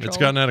out of control. It's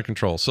gotten out of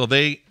control. So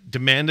they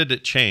demanded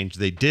it change.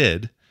 They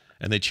did,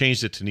 and they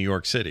changed it to New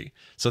York City.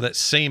 So that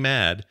same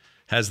ad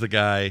has the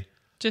guy,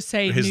 Just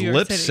say his New York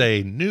lips City.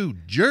 say New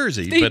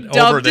Jersey, They but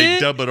dubbed they it?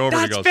 dub it over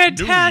and That's it goes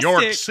fantastic.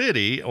 New York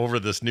City over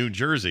this New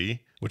Jersey,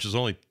 which is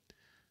only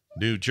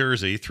New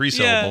Jersey, 3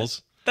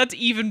 syllables. That's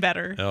even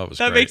better. Oh, it was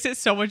that great. makes it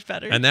so much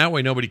better. And that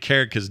way nobody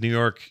cared because New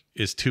York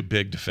is too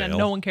big to fail. And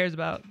no one cares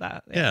about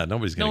that. Yeah,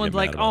 nobody's No going to one's get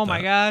like, mad about oh my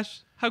that.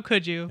 gosh, how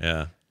could you?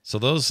 Yeah. So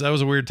that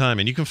was a weird time.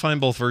 And you can find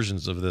both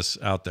versions of this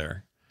out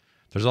there.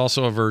 There's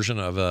also a version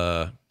of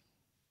a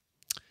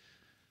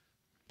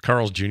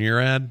Carl's Jr.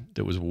 ad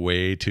that was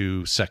way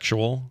too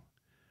sexual.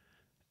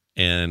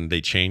 And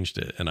they changed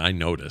it. And I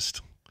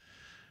noticed.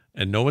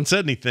 And no one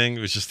said anything. It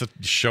was just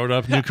showed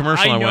up new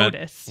commercial. I went,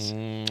 noticed.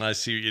 I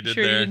see what you did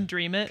Sure there. you didn't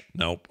dream it?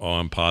 Nope. Oh,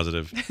 I'm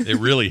positive. It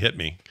really hit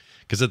me.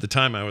 Because at the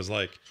time I was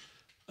like,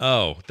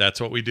 oh, that's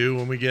what we do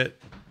when we get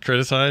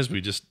criticized.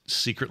 We just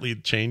secretly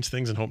change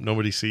things and hope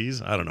nobody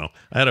sees. I don't know.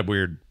 I had a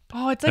weird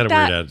Oh, it's had like a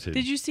weird that. attitude.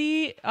 Did you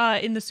see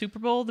in the Super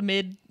Bowl, the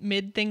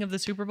mid thing of the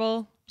Super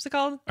Bowl? What's it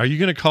called? Are you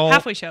going to call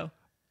Halfway show.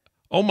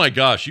 Oh my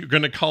gosh, you're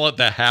going to call it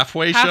the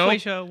halfway show? Halfway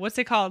show. What's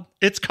it called?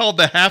 It's called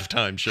the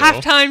halftime show.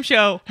 Halftime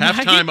show.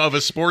 Halftime of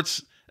a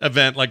sports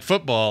event like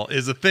football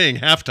is a thing,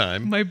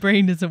 halftime. My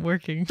brain isn't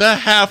working. The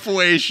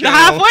halfway show. The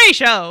halfway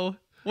show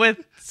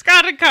with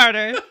Scott and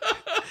Carter.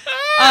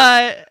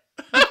 The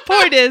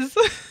point is,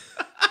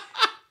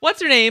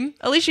 what's her name?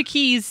 Alicia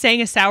Keys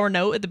sang a sour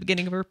note at the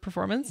beginning of her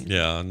performance.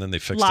 Yeah, and then they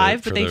fixed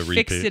Live, it for but they the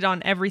fixed repeat. it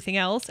on everything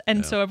else.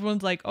 And so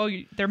everyone's like, oh,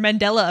 they're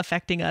Mandela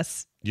affecting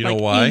us. You know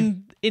why?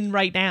 In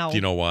right now. Do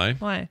you know why?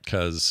 Why?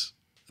 Because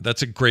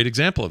that's a great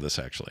example of this,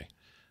 actually.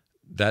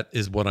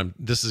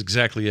 This is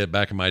exactly it.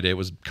 Back in my day, it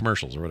was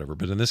commercials or whatever.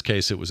 But in this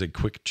case, it was a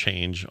quick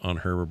change on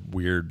her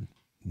weird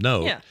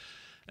note. Yeah.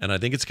 And I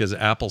think it's because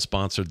Apple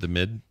sponsored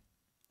the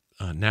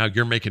now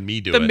you're making me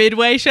do The it.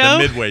 Midway show?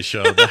 The Midway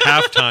show. The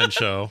halftime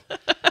show.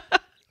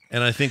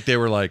 And I think they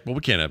were like, well,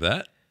 we can't have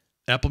that.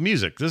 Apple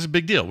Music. This is a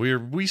big deal.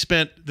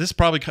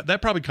 That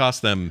probably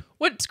cost them.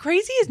 What's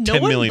crazy is no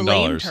 $10 one million.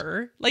 blamed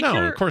her. Like,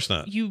 No, of course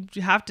not. You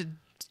have to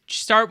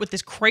start with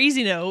this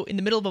crazy note in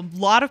the middle of a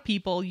lot of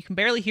people. You can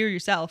barely hear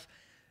yourself,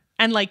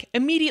 and like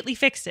immediately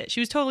fixed it. She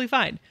was totally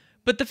fine.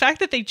 But the fact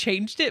that they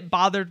changed it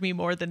bothered me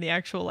more than the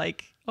actual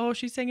like, oh,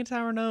 she's singing a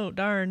sour note.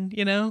 Darn,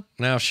 you know.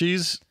 Now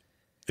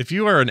if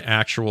you are an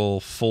actual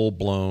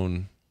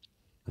full-blown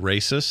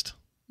racist,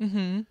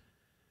 and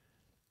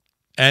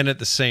at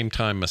the same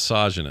time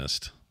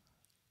misogynist,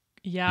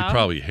 Yeah. you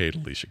probably hate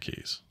Alicia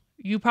Keys.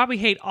 You probably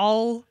hate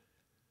all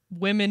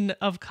women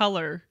of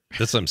color.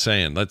 That's what I'm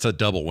saying. That's a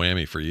double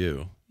whammy for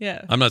you.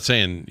 Yeah. I'm not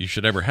saying you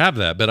should ever have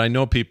that, but I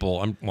know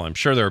people. I'm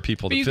sure there are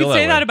people But that you feel can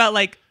say that that way. about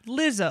like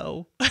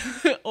Lizzo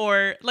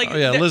or like Oh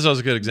yeah, Lizzo's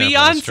a good example.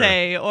 That's true.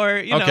 Beyonce or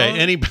you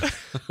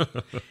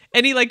know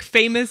any like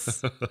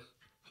famous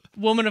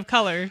woman of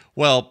color.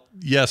 Well,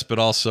 yes, but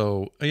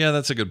also, yeah,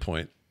 that's a good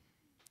point.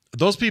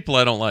 Those people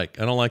I don't like.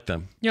 I don't like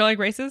them. You don't like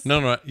racist?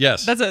 No.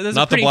 Yes. That's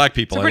not pretty, the black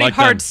people. It's a pretty I like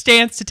hard them.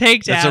 stance to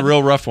take, Dad. It's a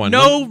real rough one.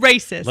 No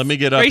racist. Let me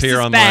get up Racist here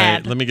on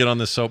bad. let me get on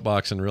this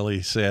soapbox and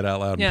really say it out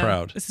loud and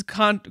proud. This is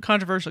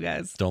controversial,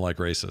 guys. Don't like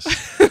racist.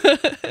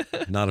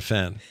 Not a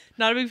fan.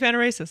 Not a big fan of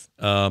racist.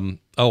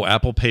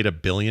 Apple paid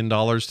 $1 billion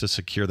to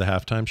secure the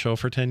halftime show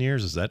for 10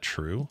 years. Is that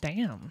true?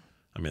 Damn.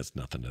 I mean, it's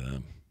nothing to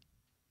them.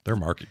 Their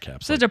market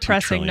cap's It's a like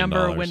depressing $2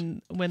 number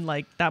trillion. when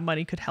like that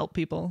money could help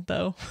people,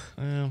 though.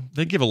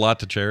 They give a lot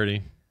to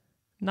charity.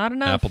 Not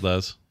enough. Apple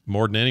does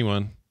more than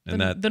anyone in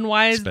that. Then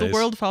why is the space.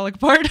 world falling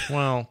apart?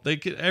 Well,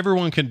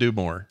 everyone can do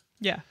more.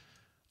 Yeah.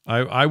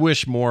 I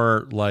wish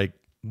more like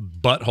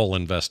butthole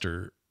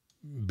investor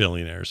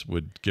billionaires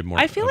would give more.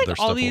 I feel of like their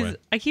all stuff these. away.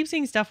 I keep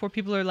seeing stuff where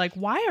people are like,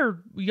 "Why are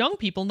young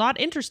people not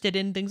interested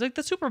in things like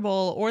the Super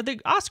Bowl or the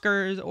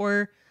Oscars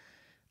or,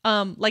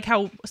 like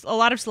how a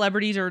lot of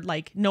celebrities are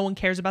like no one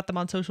cares about them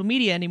on social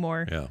media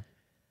anymore?" Yeah.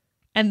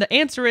 And the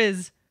answer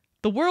is,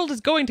 the world is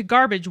going to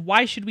garbage.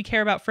 Why should we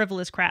care about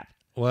frivolous crap?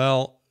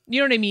 Well,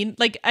 You know what I mean?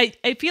 Like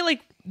I feel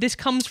like this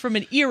comes from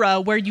an era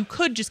where you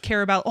could just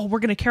care about, we're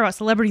going to care about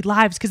celebrity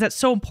lives because that's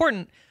so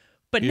important.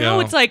 But now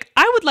Yeah. it's like,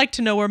 I would like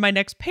to know where my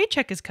next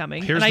paycheck is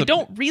coming, Here's and I the-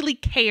 don't really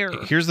care.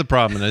 here's the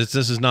problem, and this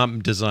is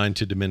not designed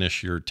to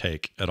diminish your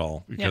take at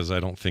all, because I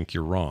don't think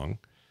you're wrong.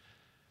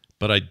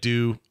 But I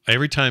do,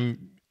 every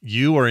time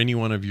you or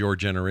anyone of your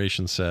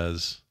generation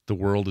says the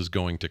world is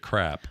going to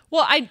crap.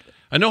 Well, I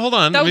know, hold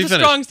on. that let me was a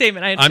finish. strong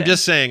statement. I'm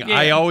just saying, Yeah,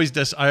 I yeah.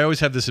 always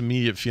have this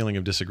immediate feeling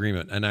of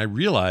disagreement, and I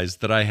realize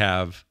that I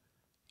have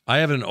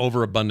an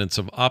overabundance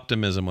of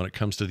optimism when it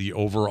comes to the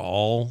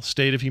overall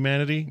state of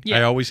humanity. Yeah.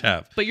 I always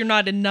have. But you're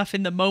not enough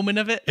in the moment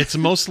of it. It's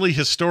mostly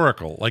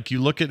historical. Like you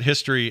look at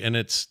history, and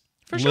it's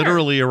For sure.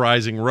 literally a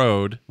rising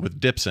road with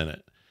dips in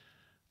it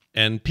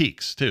and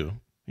peaks too.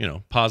 You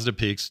know, positive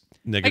peaks, I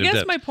negative guess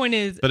dips. my point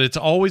is, But it's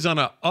always on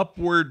an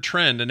upward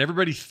trend, and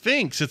everybody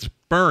thinks it's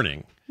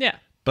burning. yeah.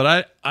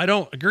 But I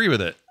don't agree with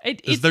it. 'Cause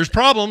It's- there's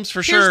problems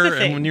for here's the sure,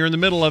 thing. and when you're in the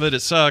middle of it,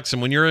 it sucks.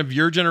 And when you're of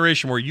your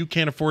generation where you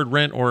can't afford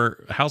rent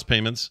or house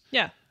payments,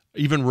 Yeah.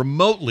 even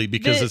remotely,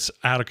 because The- it's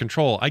out of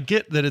control, I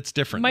get that it's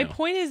different. My now.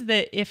 point is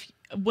that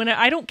when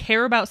I don't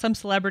care about some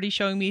celebrity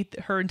showing me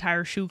her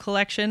entire shoe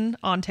collection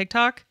on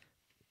TikTok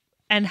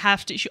and I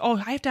have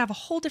to have a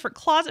whole different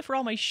closet for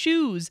all my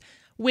shoes,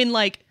 when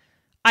like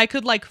I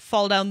could like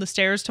fall down the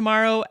stairs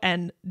tomorrow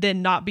and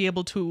then not be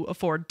able to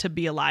afford to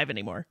be alive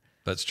anymore.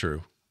 That's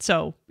true.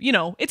 So,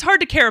 it's hard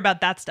to care about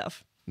that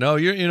stuff. No,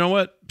 you know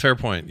what? Fair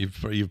point.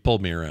 You've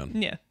pulled me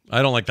around. Yeah.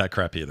 I don't like that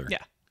crap either. Yeah.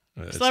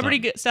 It's Celebrity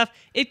not- stuff.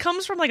 It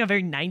comes from like a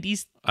very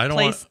 90s I don't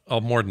place.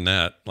 want more than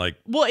that. Like,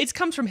 Well, it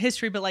comes from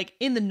history, but like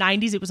in the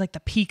 90s, it was like the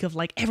peak of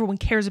like everyone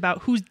cares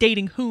about who's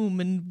dating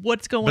whom and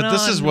what's going on. but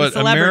this is with what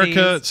celebrities.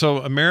 America. So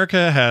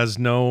America has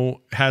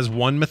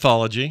one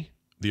mythology,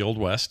 the Old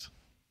West,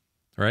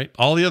 right?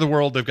 All the other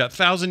world, they've got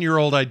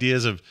 1,000-year-old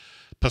ideas of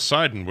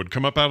Poseidon would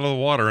come up out of the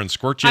water and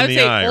scorch you I in would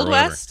the say eye. Old or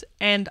whatever. West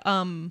and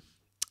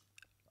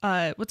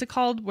what's it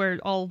called where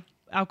all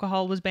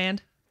alcohol was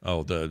banned?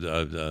 Oh,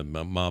 the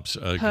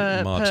mobsters,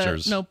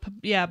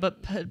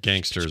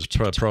 gangsters,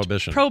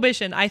 prohibition.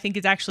 Prohibition, I think,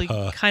 is actually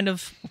kind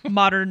of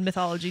modern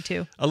mythology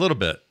too. A little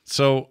bit.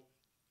 So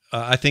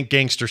I think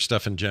gangster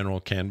stuff in general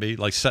can be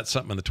like set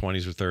something in the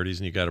 20s or 30s,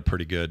 and you got a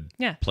pretty good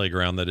Yeah.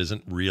 playground that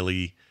isn't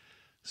really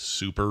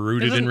super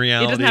rooted in It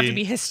reality. doesn't have to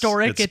be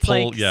historic. It's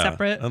like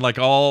separate. And like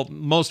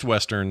most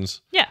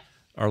Westerns Yeah.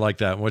 are like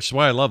that, which is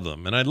why I love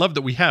them. And I love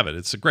that we have it.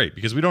 It's great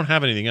because we don't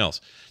have anything else.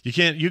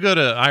 You go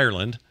to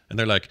Ireland and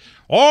they're like,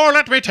 oh,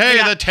 let me tell you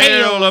got the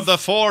tale tales. of the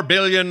 4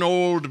 billion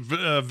old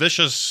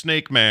vicious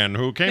snake man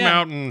who came Yeah.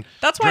 out and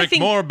That's why I drank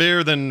think- more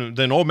beer than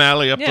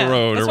O'Malley up the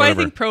road That's or why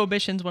whatever. I think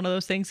prohibition's one of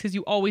those things because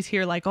you always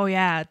hear like, oh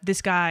yeah,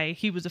 this guy,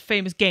 he was a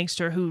famous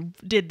gangster who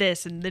did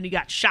this and then he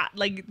got shot.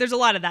 Like there's a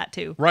lot of that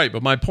too. Right.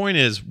 But my point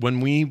is when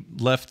we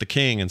left the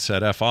king and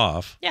said F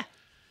off, Yeah.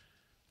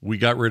 we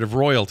got rid of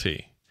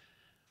royalty.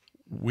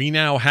 We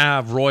now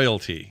have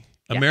royalty.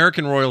 Yeah.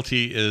 American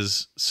royalty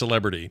is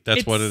celebrity. That's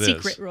It's what it is.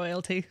 secret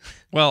royalty.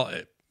 Well,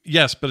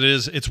 yes, but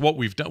it's what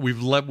we've done.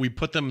 We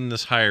put them in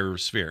this higher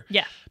sphere.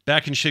 Yeah.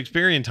 Back in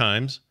Shakespearean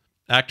times,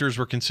 actors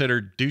were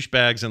considered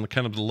douchebags and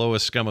kind of the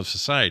lowest scum of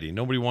society.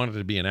 Nobody wanted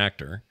to be an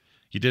actor.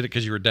 You did it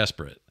because you were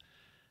desperate.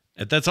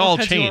 And that's all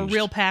Because you changed. were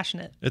real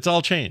passionate. It's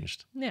all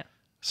changed. Yeah.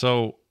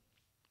 So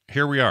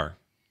here we are.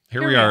 Here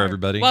we we are, are.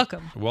 everybody.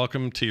 Welcome.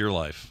 Welcome to your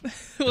life.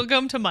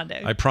 Welcome to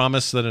Monday. I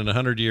promise that in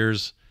 100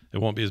 years, it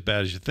won't be as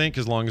bad as you think,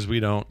 as long as we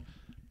don't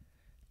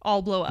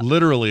All blow up.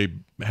 literally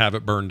have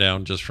it burned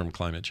down just from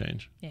climate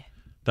change. Yeah.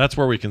 That's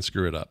where we can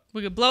screw it up.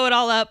 We could blow it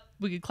all up.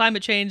 We could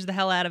climate change the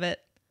hell out of it.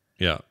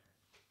 Yeah.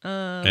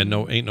 And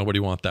ain't nobody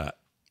want that.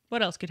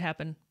 What else could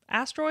happen?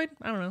 Asteroid?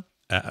 I don't know.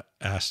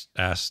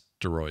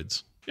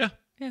 Asteroids. Yeah.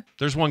 Yeah.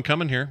 There's one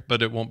coming here,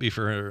 but it won't be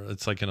for,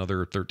 it's like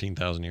another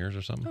 13,000 years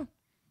or something.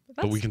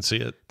 But we can see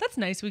it. That's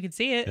nice. We could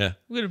see it. Yeah.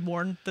 We could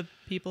warn the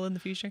people in the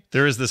future.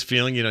 There is this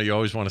feeling, you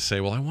always want to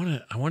say, well,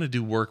 I want to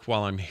do work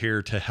while I'm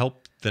here to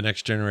help the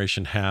next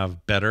generation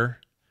have better.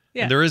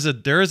 Yeah. And there is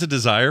a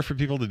desire for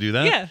people to do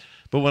that. Yeah.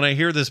 But when I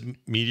hear this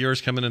meteor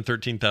is coming in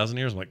 13,000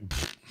 years, I'm like,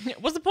 Yeah,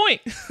 what's the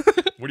point?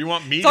 what do you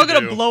want me It's all to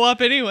gonna do? blow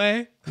up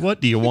anyway. What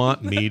do you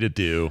want me to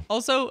do?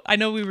 Also, I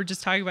know we were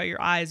just talking about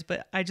your eyes,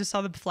 but I just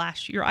saw the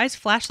flash. Your eyes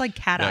flash like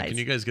cat Yeah, eyes. can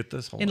you guys get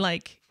this? Hold in on.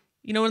 like,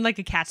 you know, when like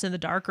a cat's in the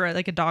dark or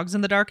like a dog's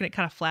in the dark and it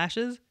kind of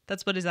flashes?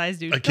 That's what his eyes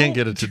do. I can't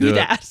get it to do do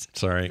that. it.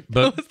 Sorry, That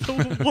but was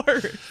the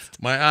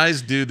worst. my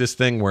eyes do this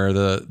thing where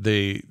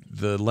the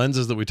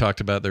lenses that we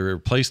talked about, they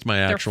replaced my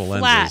They're actual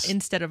flat lenses.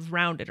 instead of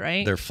rounded,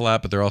 right? They're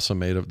flat, but they're also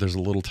made of. There's a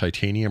little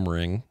titanium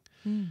ring.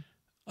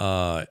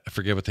 I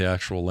forget what the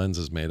actual lens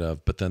is made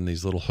of, but then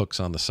these little hooks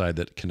on the side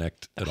that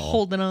connect it all.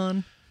 Holding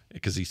on.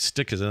 Because he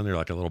stick is in there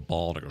like a little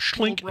ball and it goes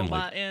slink Little and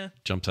robot, like yeah.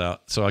 jumps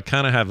out. So I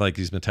kind of have like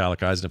these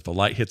metallic eyes, and if the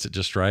light hits it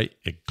just right,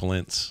 it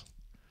glints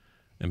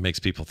and makes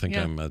people think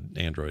Yeah. I'm an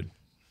android.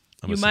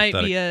 I'm You a might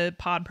synthetic- be a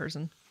pod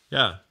person.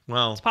 Yeah,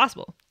 well, It's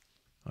possible.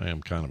 I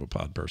am kind of a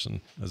pod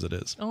person as it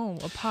is. Oh,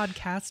 a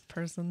podcast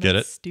person. Get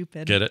That's it?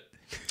 Stupid. Get it?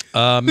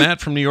 Matt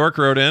from New York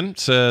wrote in,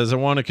 says, I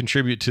want to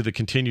contribute to the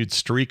continued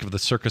streak of the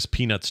Circus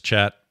Peanuts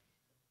chat.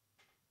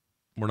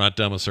 We're not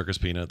done with Circus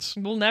Peanuts.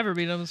 We'll never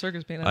be done with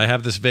circus peanuts. I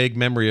have this vague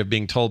memory of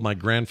being told my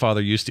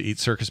grandfather used to eat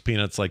circus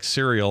peanuts like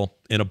cereal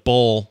in a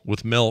bowl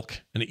with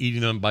milk and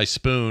eating them by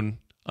spoon.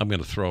 I'm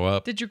going to throw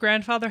up. Did your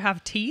grandfather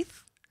have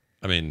teeth?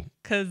 I mean,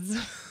 Because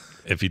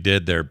if he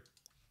did, they're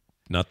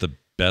not the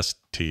best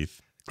teeth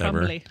ever.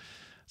 crumbly.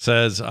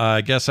 Says,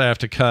 I guess I have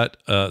to cut.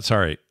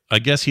 I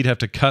guess he'd have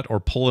to cut or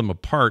pull him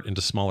apart into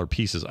smaller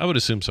pieces. I would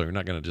assume so. You're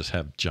not going to just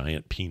have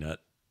giant peanut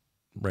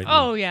right in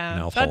Oh, the yeah.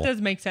 mouth That hole.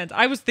 does make sense.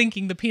 I was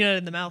thinking the peanut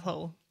in the mouth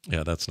hole.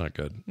 Yeah, that's not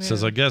good.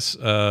 Says, I guess,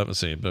 let's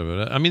see.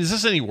 I mean, is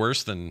this any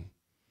worse than,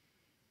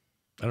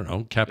 I don't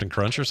know, Captain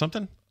Crunch or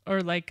something?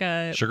 Or like,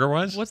 Sugar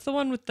wise? what's the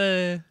one with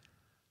the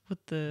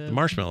The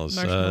marshmallows.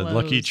 marshmallows.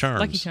 Lucky Charms.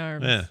 Lucky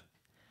Charms. Yeah.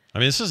 I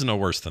mean, this is no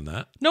worse than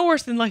that. No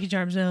worse than Lucky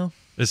Charms, no.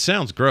 It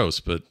sounds gross,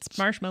 but. It's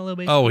marshmallow,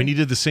 basically. Oh, and he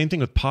did the same thing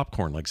with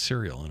popcorn, like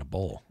cereal in a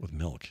bowl with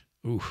milk.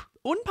 Ooh.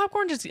 Wouldn't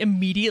popcorn just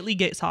immediately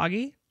get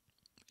soggy?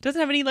 It doesn't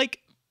have any, like,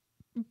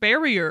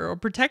 barrier or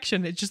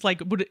protection. It's just,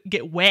 like, would it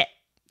get wet?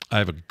 I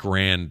have a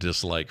grand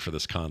dislike for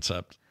this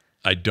concept.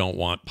 I don't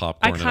want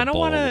popcorn I in a kind of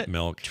bowl want with to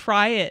milk.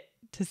 try it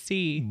to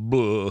see.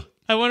 Buh.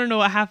 I want to know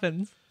what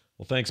happens.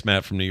 Well, thanks,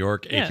 Matt from New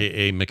York, Yeah.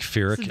 a.k.a.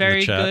 McFerrick This is in very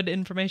the chat. good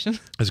information.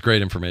 It's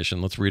great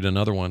information. Let's read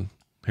another one.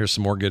 Here's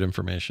some more good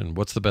information.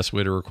 What's the best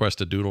way to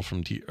request a doodle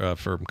from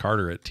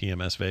Carter at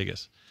TMS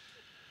Vegas?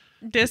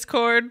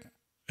 Discord.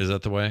 Is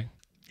that the way?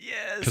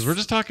 Yes. Because we're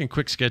just talking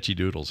quick, sketchy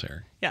doodles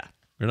here. Yeah.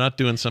 We're not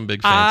doing some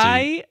big fancy.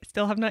 I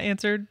still have not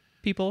answered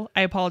people.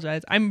 I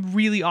apologize. I'm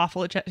really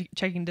awful at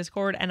checking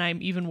Discord, and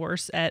I'm even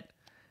worse at.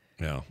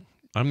 Yeah.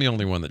 I'm the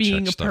only one that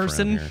Being checks a stuff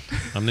person. around here.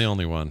 I'm the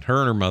only one. Her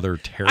and her mother are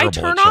terrible I at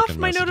turn checking off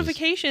my messages.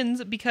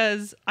 notifications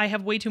because I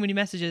have way too many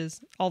messages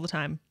all the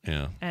time,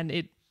 Yeah. and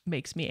it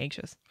makes me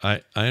anxious.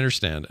 I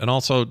understand. And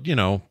also, you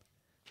know,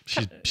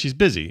 she's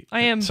busy.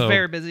 I am So,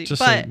 very busy. Just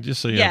but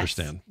so you yes,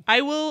 understand.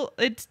 I will.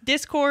 It's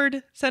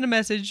Discord. Send a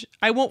message.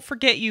 I won't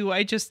forget you.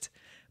 I just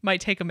might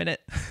take a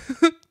minute.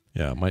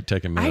 Yeah, it might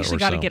take a minute I actually or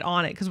got to so. get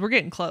on it because we're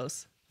getting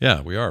close.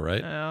 Yeah, we are,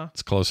 right? Yeah.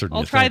 It's closer than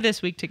I'll you try think.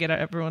 this week to get at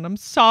everyone. I'm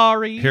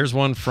sorry. Here's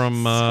one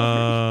from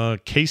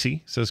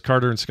Casey. Says,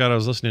 Carter and Scott, I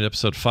was listening to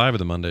episode 5 of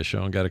the Monday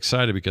show and got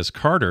excited because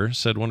Carter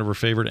said one of her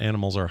favorite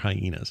animals are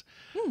hyenas.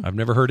 I've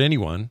never heard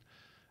anyone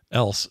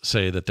else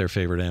say that their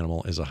favorite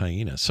animal is a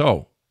hyena.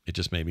 So it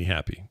just made me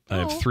happy. I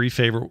have Oh. three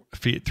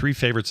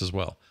favorites as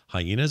well.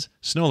 Hyenas,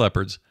 snow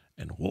leopards,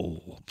 and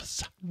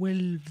wolves.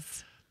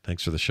 Wolves.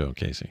 Thanks for the show,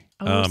 Casey.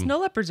 Oh, snow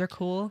leopards are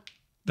cool.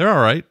 They're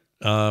all right.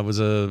 It was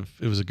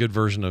a good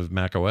version of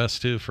Mac OS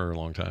too for a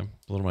long time.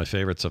 One of my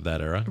favorites of that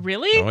era.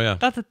 Really? Oh yeah.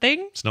 That's a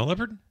thing? Snow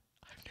leopard?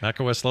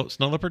 Mac OS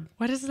snow leopard?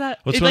 What is that?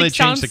 What's It, when like, they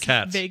changed the sounds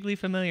cats? Vaguely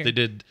familiar.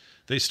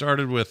 They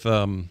started with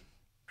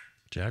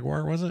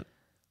Jaguar, was it?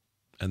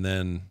 And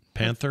then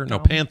Panther? No,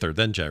 dumb. Panther,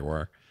 then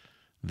Jaguar.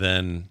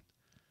 Then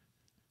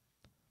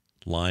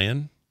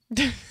Lion.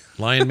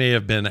 Lion may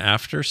have been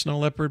after snow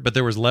leopard, but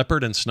there was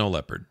leopard and snow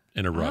leopard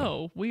in a row.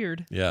 Oh,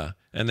 weird. Yeah.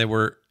 And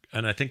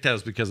I think that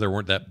was because there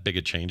weren't that big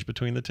a change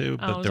between the two,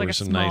 Oh, but it was there like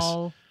was a some nice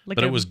small, like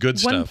but a it was good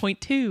stuff.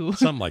 1.2.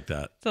 something like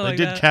that. Something They like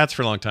did that. cats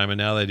for a long time, and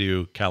now they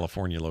do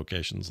California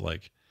locations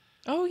like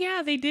Oh,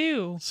 yeah, they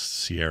do.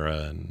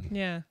 Sierra and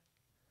Yeah.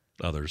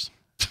 others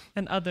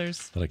And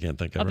others. that I can't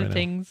think of Other right now.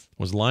 things.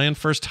 Was lion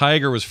first?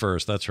 Tiger was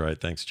first. That's right.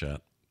 Thanks,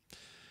 chat.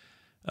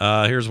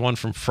 Here's one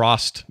from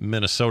Frost,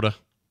 Minnesota,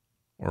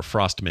 or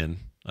Frostmin.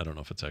 I don't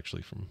know if it's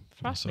actually from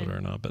Minnesota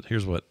or not, but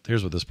here's what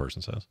this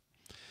person says.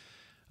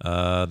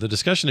 The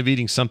discussion of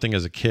eating something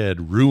as a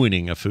kid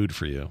ruining a food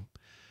for you.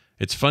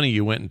 It's funny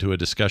you went into a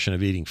discussion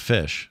of eating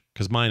fish,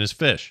 because mine is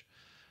fish.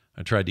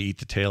 I tried to eat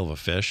the tail of a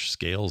fish,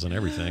 scales and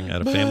everything,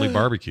 at a family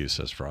barbecue,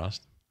 says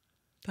Frost.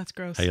 That's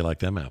gross. How you like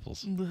them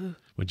apples?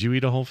 Would you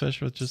eat a whole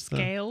fish with just the...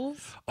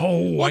 Scales?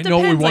 Oh, Well, I it know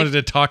what we depends, wanted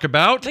to talk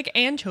about. Like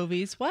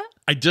anchovies. What?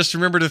 I just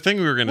remembered a thing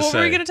we were going to What say.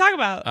 were we going to talk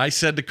about? I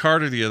said to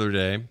Carter the other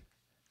day,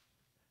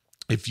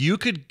 if you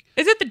could...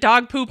 Is it the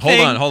dog poop Hold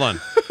thing? on.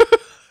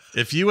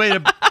 If you ate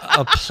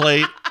a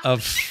plate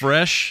of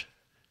fresh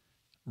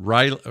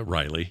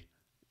Riley.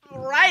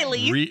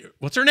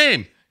 What's her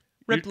name?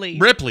 Ripley.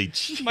 Ripley.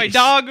 Jeez. My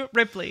dog,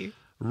 Ripley.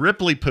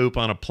 Ripley poop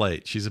on a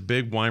plate. She's a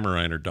big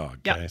Weimaraner dog.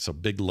 Okay, Yep. so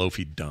big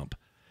loafy dump.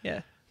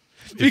 Yeah.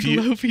 Big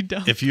loafy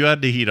dump. If you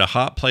had to heat a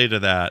hot plate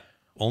of that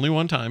only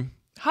one time,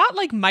 Hot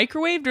like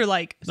microwaved or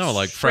like no,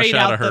 like straight fresh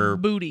out of the her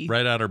booty?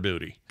 right out her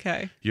booty.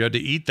 Okay. You had to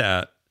eat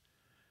that,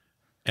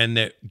 and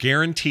that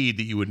guaranteed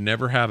that you would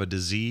never have a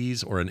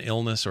disease or an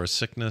illness or a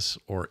sickness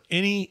or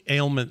any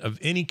ailment of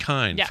any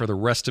kind Yeah. for the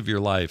rest of your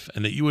life,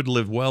 and that you would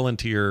live well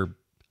into your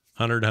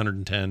 100,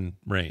 110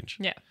 range.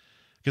 Yeah.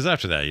 Because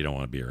after that, you don't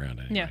want to be around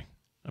anyway. Yeah.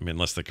 I mean,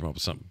 unless they come up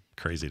with something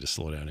crazy to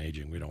slow down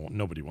aging.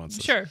 Nobody wants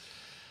this. Sure.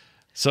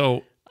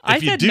 So I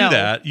if you said do no.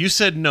 that, you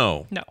said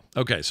no. No.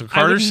 Okay, so I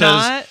Carter would says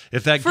not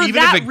if that for even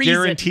that if it reason.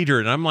 guaranteed her,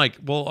 and I'm like,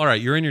 well, all right,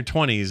 you're in your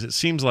 20s. It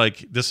seems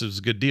like this is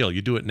a good deal.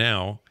 You do it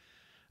now,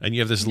 and you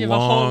have this You have a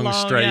whole long,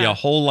 yeah. a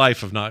whole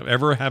life of not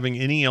ever having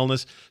any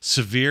illness,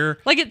 severe,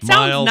 Like it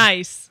sounds mild.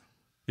 nice.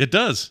 It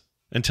does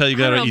until you I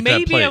got don't to know. eat that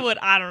Maybe plate. I would.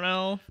 I don't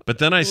know. But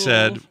then I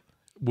said, Oof.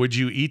 would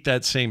you eat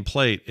that same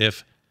plate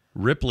if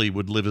Ripley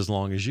would live as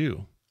long as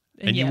you?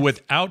 And you yes.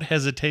 without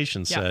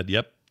hesitation Yeah. said,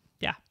 yep,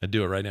 Yeah. I'd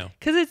do it right now.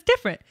 Because it's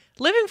different.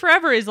 Living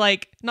forever is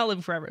like, not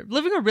living forever.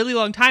 Living a really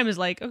long time is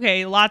like,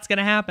 okay, a lot's going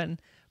to happen.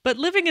 But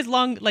living as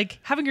long, like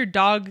having your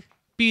dog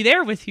be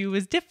there with you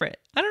is different.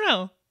 I don't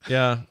know.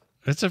 Yeah,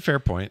 it's a fair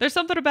point. There's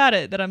something about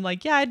it that I'm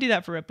like, yeah, I'd do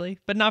that for Ripley,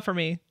 but not for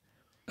me.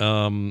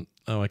 Oh,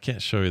 I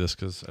can't show you this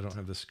because I don't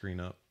have this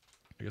screen up.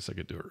 I guess I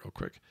could do it real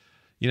quick.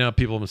 You know how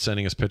people have been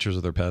sending us pictures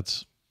of their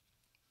pets?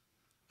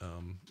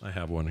 I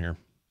have one here.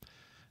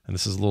 And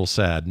this is a little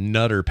sad.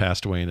 Nutter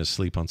passed away in his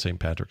sleep on St.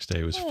 Patrick's Day.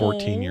 He was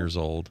 14 Aw, years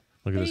old.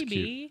 Look at this baby.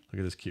 cute. Look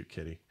at this cute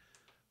kitty.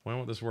 Why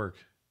won't this work?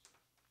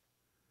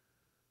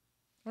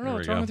 I don't know. There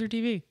What's we wrong go. with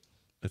your TV?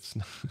 It's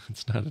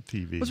not a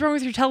TV. What's wrong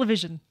with your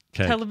television?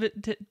 'Kay.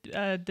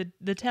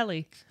 The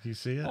telly. Do you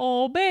see it?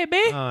 Oh,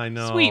 baby. I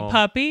know. Sweet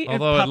puppy.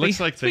 Although puppy. it looks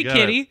like Sweet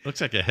kitty.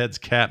 looks like a head's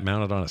cat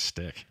mounted on a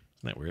stick.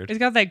 Isn't that weird? It's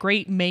got that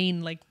great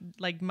mane like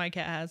my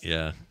cat has.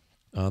 Yeah.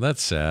 Oh,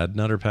 that's sad.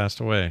 Nutter passed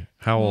away.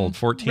 How old?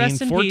 14?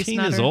 Rest in 14 peace, is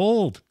Nutter.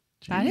 old.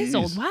 That is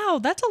old. Jeez. Wow,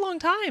 that's a long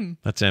time.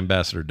 That's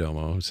Ambassador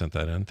Domo who sent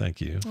that in.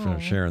 Thank you for Aw.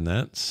 sharing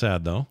that.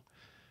 Sad, though.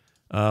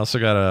 I also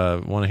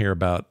want to hear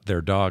about their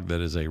dog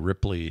that is a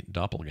Ripley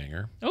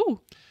doppelganger.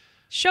 Oh,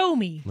 show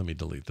me. Let me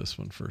delete this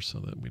one first so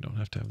that we don't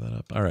have to have that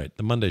up. All right.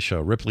 The Monday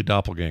show, Ripley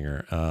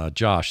doppelganger.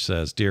 Josh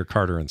says, Dear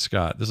Carter and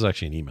Scott, this is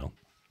actually an email.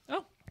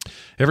 Oh,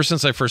 Ever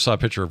since I first saw a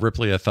picture of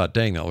Ripley, I thought,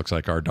 dang, that looks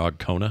like our dog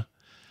Kona.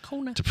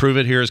 Kona. To prove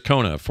it, here is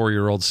Kona, a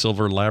 4-year-old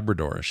silver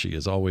Labrador. She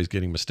is always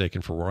getting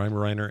mistaken for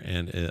Weimaraner,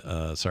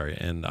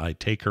 and I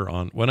take her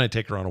on when I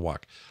take her on a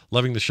walk.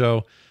 Loving the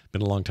show.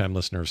 Been a long-time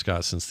listener of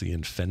Scott since the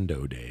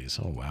Infendo days.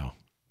 Oh wow,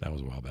 that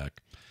was a while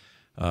back.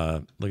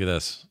 Look at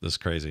this. This is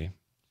crazy.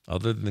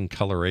 Other than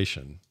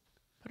coloration,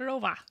 Put it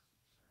over.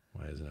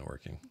 why isn't it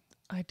working?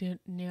 I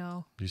didn't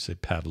know. Do you say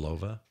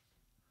Pavlova?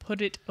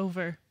 Put it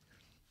over.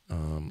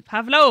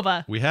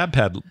 Pavlova. We have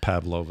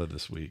Pavlova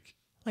this week.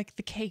 Like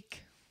the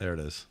cake. There it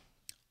is.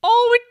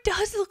 Oh, it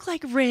does look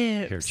like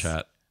ribs. Here,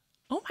 chat.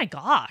 Oh my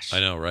gosh. I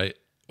know, right?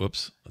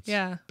 Whoops. That's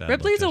Yeah. bad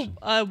Ripley's location.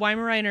 a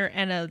Weimaraner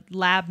and a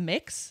lab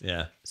mix.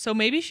 Yeah. So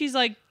maybe she's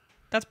like,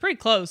 that's pretty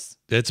close.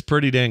 It's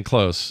pretty dang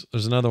close.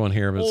 There's another one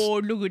here. But Oh,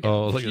 look at that.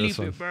 Oh, look at this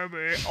sleepy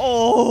baby.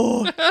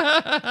 Oh.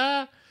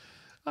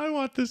 I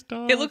want this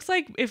dog. It looks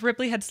like if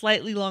Ripley had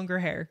slightly longer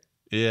hair.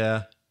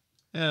 Yeah.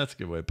 Yeah, that's a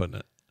good way of putting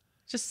it.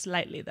 Just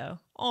slightly, though.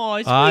 Oh,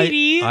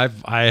 sweetie.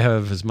 I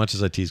have, as much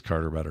as I tease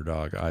Carter about her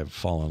dog, I've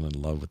fallen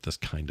in love with this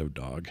kind of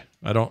dog.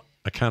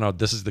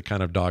 This is the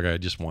kind of dog I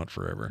just want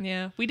forever.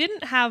 Yeah.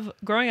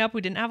 Growing up,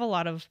 we didn't have a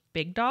lot of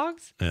big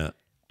dogs. Yeah.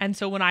 And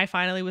so when I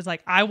finally was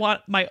like, I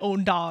want my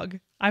own dog,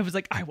 I was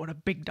like, I want a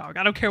big dog.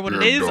 I don't care what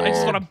it is. I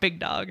just want a big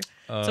dog.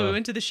 So we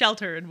went to the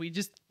shelter and we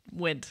just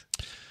went.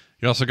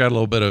 You also got a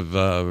little bit of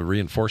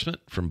reinforcement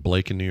from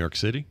Blake in New York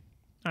City.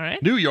 All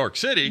right. New York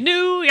City?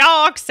 New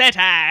York City.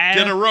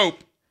 Get a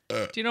rope.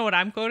 Do you know what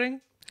I'm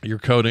quoting? You're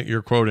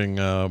quoting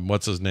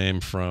what's his name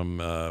from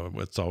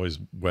It's Always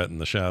Wet in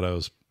the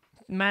Shadows.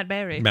 Matt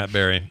Berry. Matt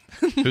Berry,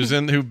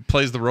 who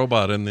plays the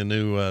robot in the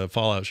new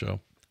Fallout show.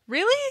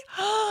 Really?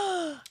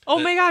 Oh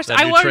my gosh. That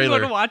I new wanted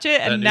trailer. to watch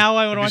it and now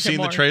I want to watch Have it you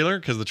more. seen the trailer?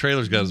 Because the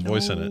trailer's got his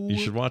voice in it. You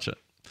No. should watch it.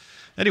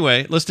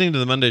 Anyway, listening to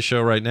the Monday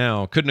show right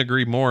now, couldn't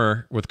agree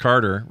more with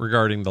Carter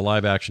regarding the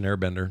live action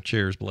Airbender.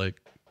 Cheers, Blake.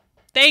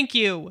 Thank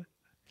you.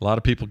 A lot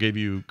of people gave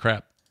you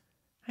crap.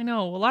 I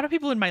know. A lot of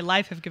people in my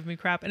life have given me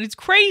crap and it's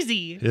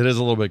crazy. It is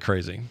a little bit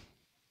crazy.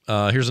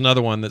 Here's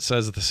another one that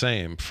says the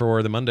same.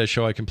 For the Monday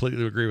show, I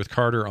completely agree with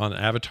Carter on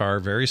Avatar.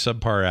 Very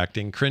subpar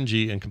acting,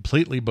 cringy, and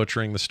completely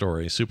butchering the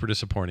story. Super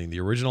disappointing. The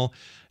original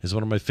is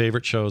one of my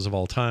favorite shows of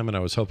all time, and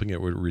I was hoping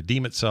it would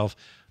redeem itself,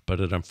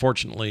 but it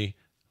unfortunately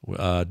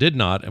did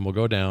not, and will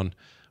go down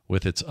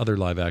with its other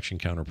live-action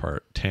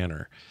counterpart,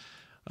 Tanner.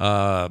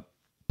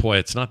 Boy,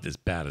 it's not as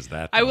bad as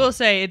that. I will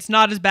say it's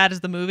not as bad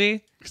as the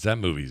movie. because that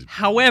movie's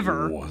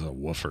However, was a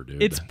woofer,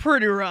 dude. it's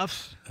pretty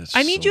rough. That's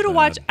I need so you to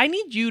watch. bad. I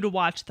need you to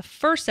watch the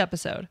first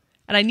episode,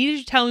 and I need you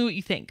to tell me what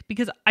you think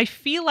because I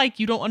feel like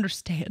you don't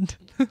understand.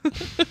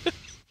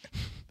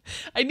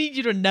 I need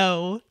you to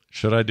know.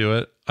 Should I do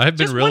it? I've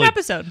been Just really one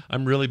episode.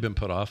 I'm really been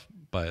put off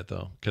by it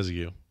though because of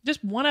you.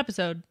 Just one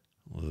episode.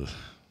 Ugh.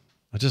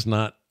 I just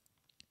not.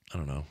 I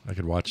don't know. I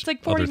could watch. It's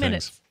like 40 other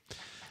minutes. Things.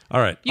 All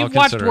right, You've I'll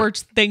watched consider it.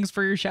 worse things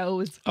for your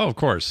shows. Oh, of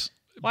course.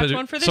 Watch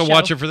one for this so show.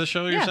 watch it for this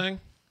show. You're Yeah. saying?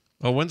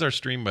 Oh, when's our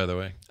stream? By the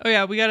way, Oh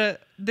yeah, we gotta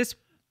this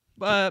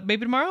maybe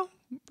tomorrow,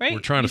 right? we're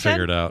trying to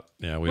figure it out.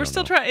 Yeah, We're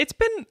still trying. It's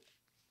been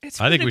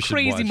I think a we should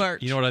crazy watch.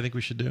 March. You know what I think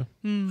we should do?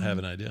 I have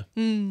an idea.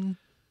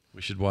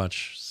 We should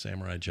watch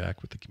Samurai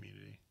Jack with the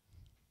community.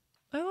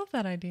 I love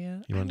that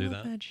idea. You wanna do I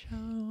love that? that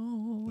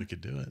show. We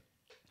could do it.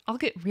 I'll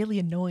get really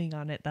annoying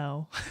on it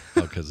though,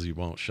 Oh, because you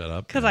won't shut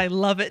up. because I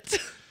love it.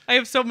 I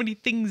have so many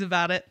things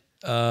about it.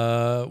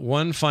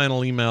 One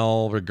final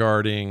email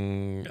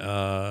regarding.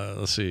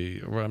 Let's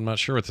see. I'm not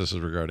sure what this is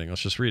regarding.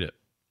 Let's just read it.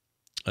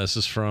 This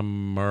is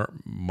from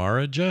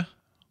Marija.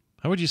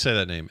 How would you say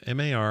that name?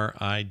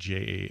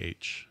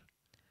 Marijah.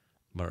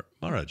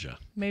 Marija.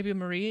 Maybe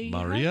Maria. you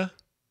have? Maria?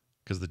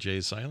 Because the J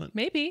is silent.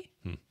 Maybe.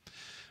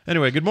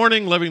 Anyway, good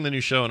morning. Loving the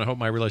new show, and I hope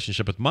my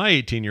relationship with my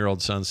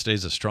 18-year-old son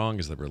stays as strong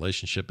as the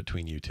relationship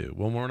between you two.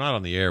 When we're not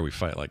on the air, we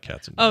fight like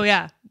cats and dogs. Oh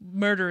yeah,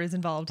 murder is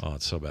involved. Oh,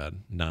 it's so bad.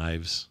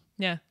 Knives.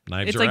 Yeah,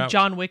 Knives it's are like out.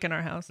 John Wick in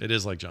our house. It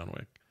is like John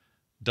Wick.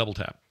 Double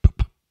tap.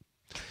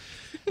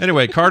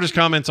 Anyway, Carter's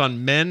comments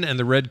on men and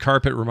the red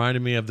carpet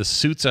reminded me of the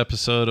Suits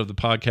episode of the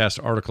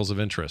podcast Articles of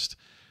Interest.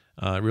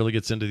 It really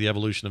gets into the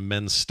evolution of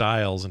men's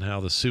styles and how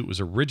the suit was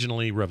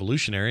originally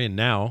revolutionary and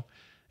now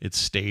it's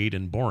staid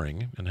and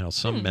boring, and how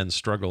some men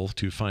struggle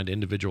to find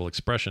individual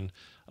expression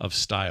of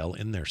style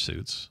in their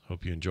suits.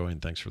 Hope you enjoy,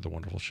 and thanks for the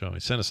wonderful show. He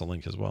sent us a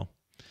link as well.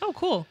 Oh,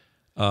 cool.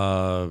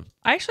 Uh,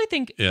 I actually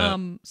think Yeah.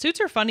 suits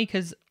are funny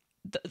because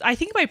I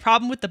think my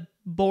problem with the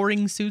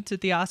boring suits at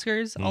the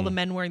Oscars, all the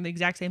men wearing the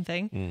exact same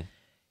thing,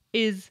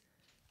 is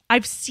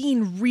I've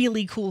seen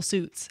really cool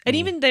suits. And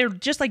even they're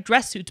just like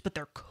dress suits, but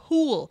they're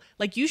cool.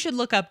 Like you should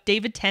look up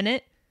David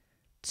Tennant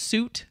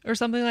suit or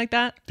something like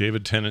that.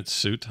 David Tennant's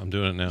suit. I'm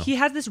doing it now. He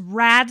has this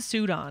rad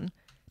suit on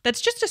that's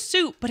just a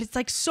suit, but it's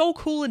like so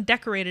cool and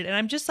decorated. And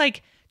I'm just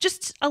like,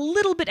 just a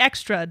little bit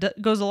extra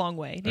goes a long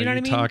way. Do you know what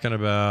I mean? Talking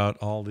about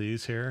all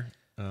these here?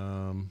 It's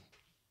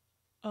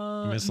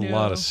a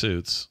lot of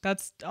suits.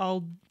 That's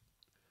all.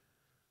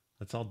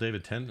 That's all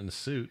David Tennant in a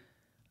suit.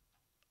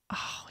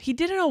 He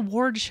did an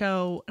award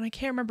show, and I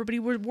can't remember, but he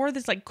wore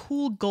this like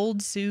cool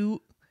gold suit.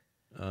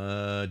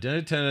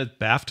 David Tennant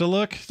BAFTA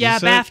look? Is Yeah,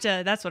 this it?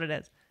 BAFTA. That's what it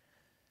is.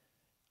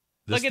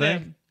 This Look at thing?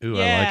 him. Ooh,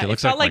 Yeah, I like it. Looks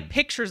it's got like like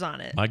pictures on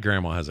it. my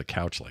grandma has a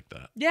couch like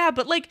that. Yeah,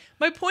 but like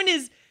my point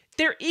is,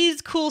 there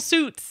is cool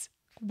suits.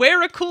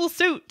 Wear a cool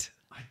suit.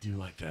 I do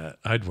like that.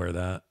 I'd wear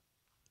that.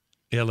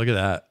 Yeah, look at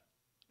that.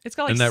 It's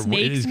got like And that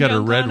snakes. he's and got a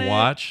junk red on it.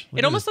 watch. Look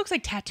It at almost this. looks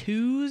like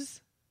tattoos.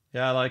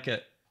 Yeah, I like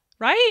it.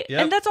 Right?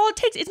 Yep. And that's all it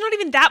takes. It's not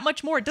even that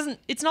much more.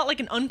 It's not like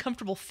an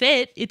uncomfortable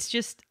fit. It's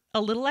just a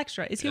little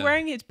extra. Is he Yeah.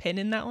 wearing his pin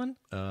in that one?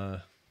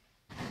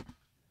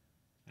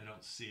 I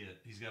don't see it.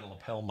 He's got a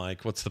lapel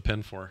mic. What's the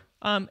pin for?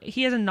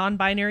 He has a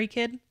non-binary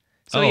kid.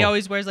 So he Oh.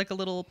 always wears like a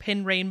little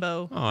pin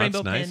rainbow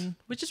that's nice. pin,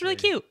 which is really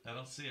cute. I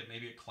don't see it.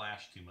 Maybe it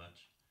clashed too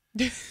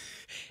much.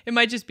 It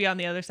might just be on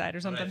the other side or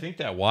But something. I think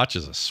that watch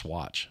is a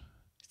swatch.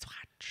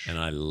 Swatch. And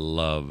I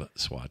love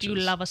swatches. Do you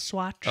love a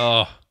swatch?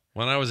 Oh,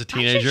 when I was a I should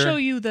teenager, show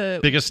you the.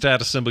 biggest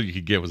status symbol you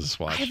could get was a I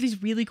swatch. have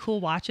these really cool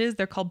watches.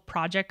 They're called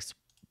projects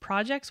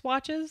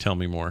watches, Tell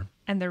me more.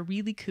 and they're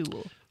really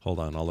cool. Hold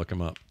on, I'll look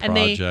them up. And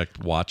they- Project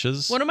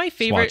watches. One of my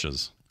favorite-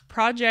 swatches.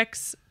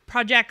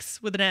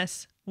 Projects with an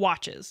S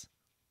watches.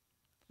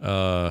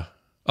 Okay.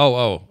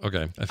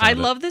 I found I it.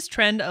 love this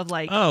trend of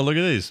like Oh, look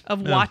at these.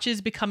 of Yeah.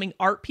 watches becoming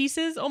art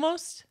pieces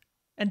almost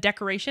and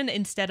decoration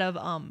instead of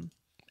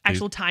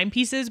actual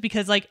timepieces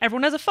because like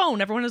everyone has a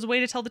phone, everyone has a way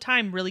to tell the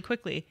time really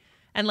quickly,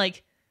 and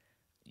like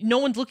no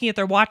one's looking at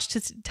their watch to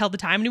tell the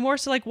time anymore.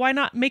 So like, why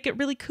not make it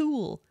really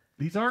cool,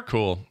 These are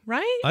cool.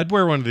 right? I'd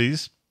wear one of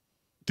these.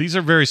 These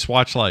are very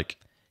swatch-like.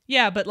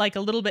 Yeah, but like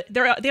a little bit.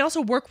 They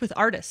also work with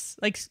artists.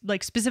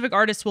 Like specific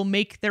artists will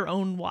make their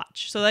own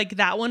watch. So like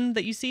that one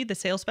that you see, the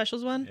sales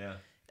specials one, Yeah.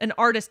 an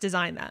artist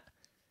designed that.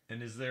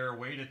 And is there a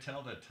way to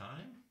tell the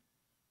time?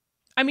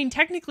 I mean,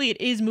 technically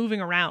it is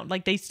moving around.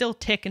 Like they still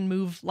tick and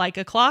move like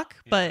a clock,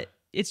 but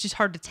it's just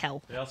hard to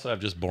tell. They also have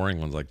just boring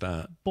ones like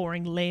that.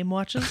 Boring, lame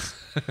watches.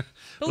 But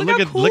But look, how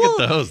at cool. look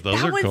at those.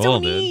 Those that are one's cool, so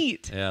dude.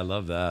 neat. Yeah, I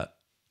love that.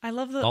 I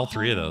love the All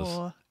three of those.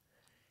 oh.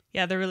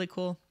 Yeah, they're really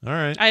cool. All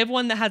right. I have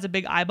one that has a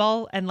big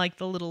eyeball and like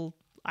the little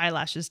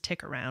eyelashes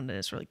tick around, and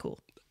it's really cool.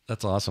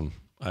 That's awesome.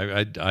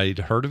 I'd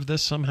heard of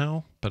this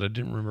somehow, but I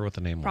didn't remember what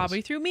the name Probably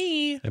was. through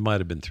me. It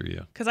might have been through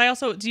you. Because I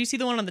also, do you see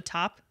the one on the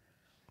top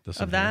This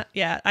of one here. that?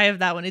 Yeah, I have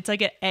that one. It's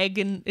like an egg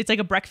and it's like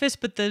a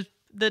breakfast, but the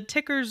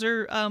tickers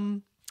are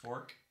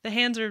Fork. the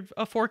hands are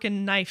a fork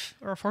and knife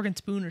or a fork and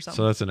spoon or something.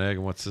 So that's an egg,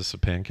 and what's this? A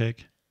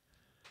pancake?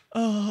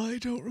 Oh, I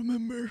don't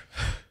remember.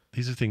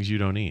 These are things you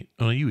don't eat.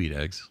 Oh, you eat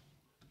eggs.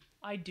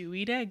 I do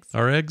eat eggs.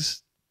 Are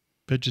eggs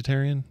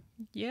vegetarian?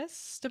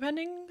 Yes,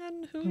 depending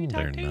on who you Well,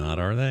 talk they're to. not,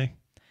 are they?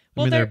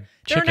 Well, they're an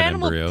chicken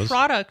animal embryos.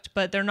 product,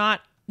 but they're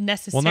not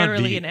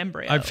necessarily an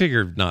embryo. I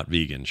figured not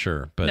vegan,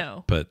 sure, but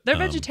no, but they're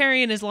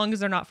vegetarian as long as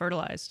they're not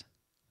fertilized.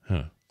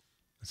 Huh.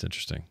 That's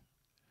interesting.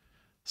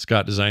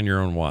 Scott, design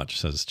your own watch,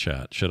 says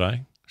chat. Should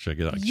I? Should I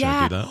do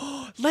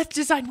that? Let's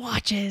design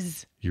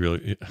watches. You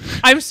really?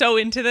 I'm so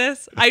into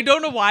this. I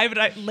don't know why,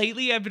 but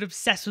lately I've been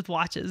obsessed with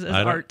watches as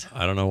art.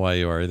 I don't know why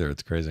you are either.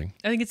 It's crazy.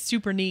 I think it's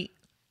super neat.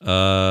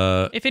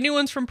 Uh, If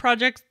anyone's from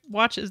Project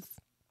Watches,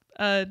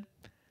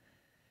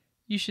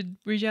 you should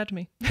reach out to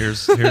me.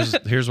 here's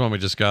one we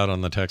just got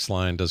on the text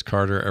line. Does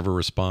Carter ever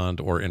respond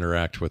or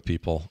interact with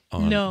people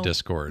on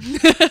Discord?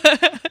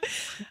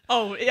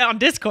 Oh, yeah, on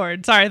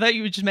Discord. Sorry, I thought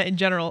you just meant in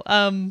general.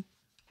 I'm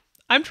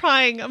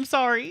trying. I'm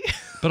sorry.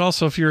 But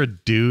also, if you're a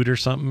dude or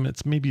something,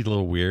 it's maybe a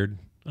little weird.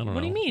 I don't know.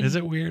 What do you mean? Is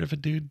it weird if a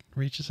dude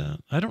reaches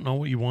out? I don't know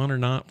what you want or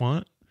not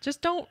want.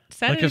 Just don't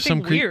send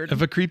anything weird.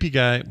 If a creepy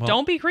guy, well,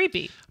 don't be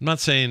creepy. I'm not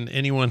saying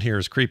anyone here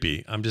is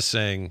creepy. I'm just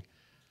saying,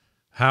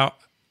 how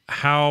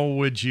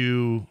would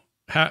you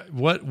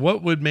what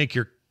would make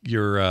your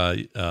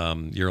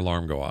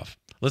alarm go off?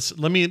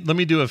 Let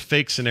me do a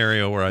fake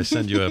scenario where I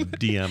send you a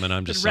DM and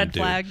I'm just red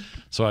some flag. Dude.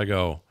 So I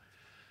go,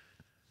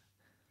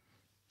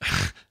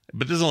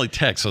 but this is only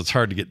text, so it's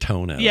hard to get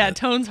tone out. Yeah, of it.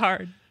 tone's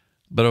hard.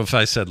 But if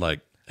I said like,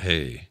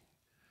 "Hey,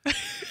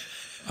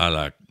 I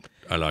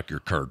like your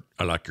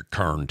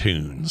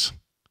cartoons.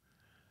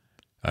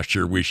 I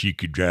sure wish you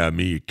could drive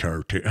me a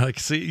cartoon." Like,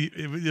 see,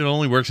 it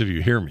only works if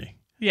you hear me.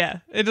 Yeah,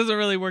 it doesn't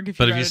really work if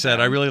you. But if you said,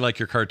 "I really like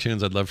your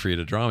cartoons, I'd love for you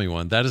to draw me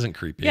one," that isn't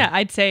creepy. Yeah,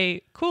 I'd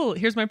say, "Cool,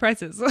 here's my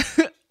prices,"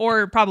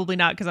 or probably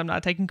not because I'm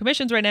not taking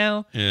commissions right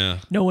now. Yeah.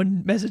 No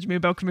one messaged me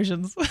about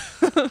commissions.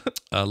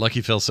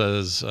 Lucky Phil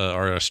says,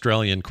 our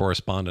Australian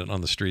correspondent on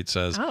the street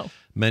says,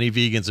 many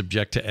vegans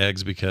object to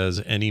eggs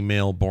because any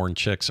male-born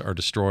chicks are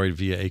destroyed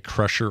via a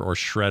crusher or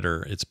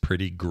shredder. It's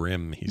pretty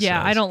grim, he says.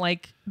 Yeah, I don't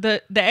like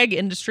the egg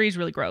industry is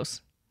really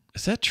gross.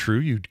 Is that true?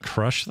 You'd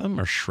crush them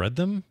or shred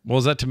them? Well,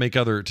 is that to make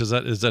is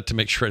that to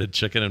make shredded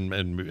chicken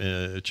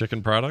and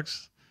chicken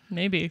products?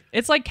 Maybe.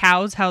 It's like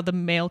cows, how the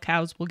male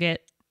cows will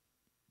get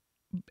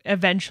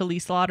eventually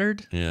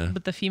slaughtered. Yeah.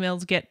 But the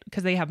females get,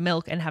 because they have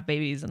milk and have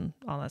babies and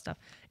all that stuff.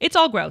 It's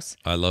all gross.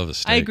 I love a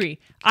steak. I agree.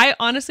 I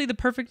honestly, the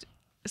perfect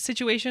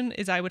situation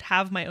is I would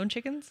have my own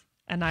chickens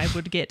and I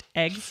would get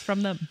eggs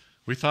from them.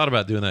 We thought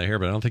about doing that here,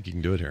 but I don't think you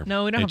can do it here.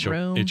 No, we don't have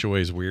room. HOA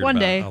is weird One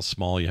about day. how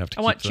small you have to keep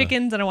I want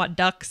chickens and I want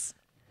ducks.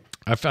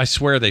 I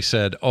swear they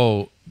said,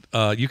 you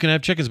can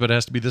have chickens, but it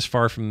has to be this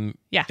far from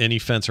any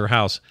fence or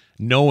house,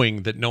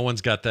 knowing that no one's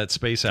got that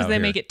space out here. Because they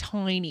make it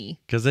tiny.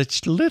 Because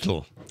it's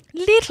little.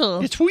 Little.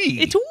 It's wee.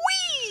 It's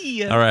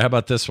wee. All right, how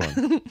about this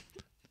one?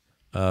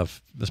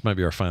 This might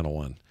be our final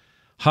one.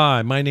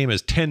 Hi, my name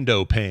is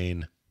Tendo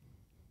Pain.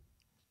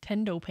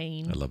 Tendo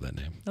Pain. I love that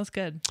name. That's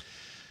good.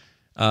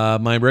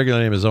 My regular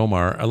name is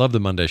Omar. I love the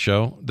Monday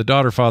show. The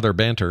daughter-father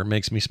banter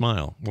makes me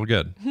smile. Well,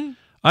 good.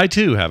 I,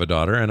 too, have a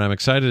daughter, and I'm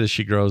excited as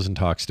she grows and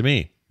talks to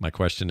me. My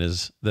question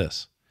is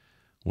this.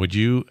 Would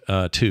you,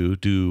 too,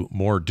 do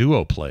more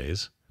duo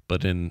plays,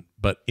 but in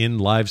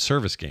live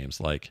service games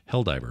like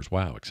Helldivers,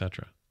 WoW,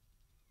 etc.?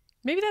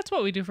 Maybe that's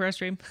what we do for our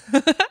stream.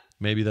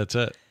 Maybe that's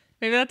it.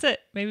 Maybe that's it.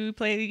 Maybe we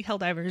play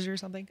Helldivers or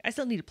something. I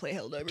still need to play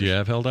Helldivers. Do you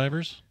have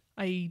Helldivers?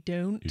 I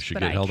don't. You should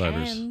but get I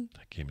Helldivers. can.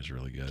 That game is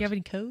really good. Do you have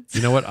any codes?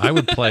 You know what? I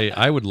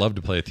would love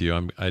to play with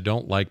you. I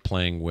don't like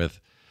playing with.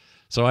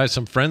 So I have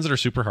some friends that are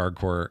super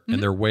hardcore,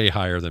 and they're way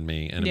higher than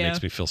me, and it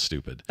makes me feel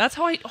stupid. That's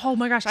how oh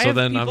my gosh. So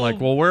then I'm like,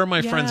 well, where are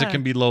my friends that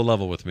can be low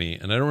level with me?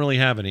 And I don't really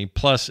have any.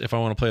 Plus, if I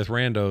want to play with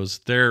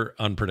randos, they're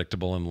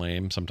unpredictable and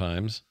lame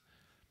sometimes.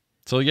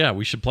 So yeah,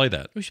 we should play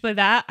that. We should play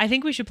that. I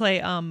think we should play,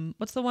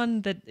 what's the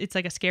one that it's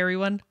like a scary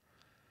one?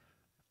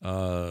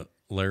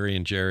 Larry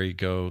and Jerry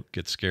go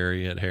get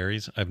scary at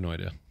Harry's. I have no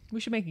idea. We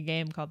should make a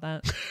game called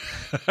that.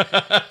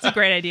 It's a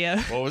great idea.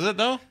 What was it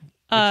though?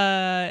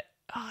 That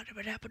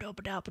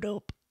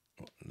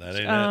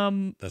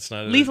ain't it. That's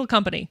not it. Lethal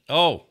Company.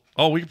 Oh,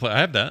 we can play. I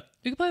have that.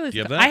 We can play Lethal.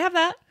 You have that? I have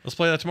that. Let's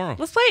play that tomorrow.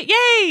 Let's play it.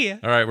 Yay!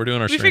 All right, we're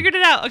doing our We stream. figured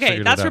it out. Okay,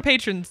 Figured that's it for out.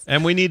 patrons.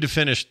 And we need to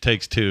finish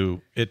Takes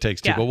Two. It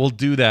Takes Two, Yeah. but we'll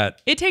do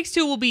that. It Takes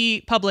Two will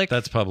be public.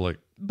 That's public.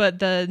 But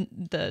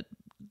the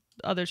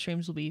other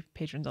streams will be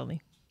patrons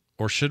only.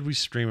 Or should we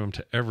stream them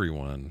to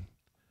everyone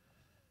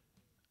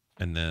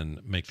and then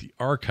make the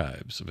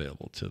archives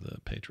available to the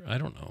patron? I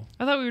don't know.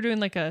 I thought we were doing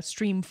like a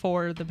stream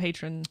for the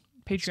Patreon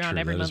True,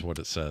 every that month. is what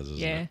it says, isn't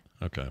Yeah. it?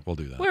 Okay, we'll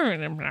do that. We're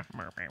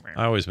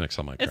I always mix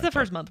all my crap It's the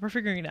first up. month. We're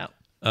figuring it out.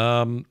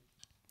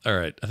 All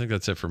right, I think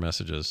that's it for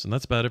messages. And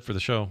that's about it for the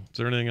show. Is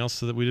there anything else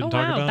that we didn't Oh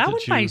talk wow, about? that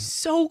went by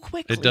so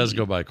quickly. It does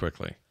go by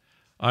quickly.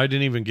 I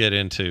didn't even get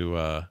into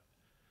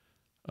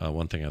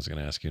one thing I was going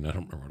to ask you, and I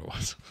don't remember what it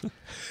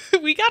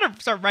was. We gotta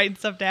start writing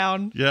stuff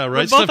down. Yeah, We're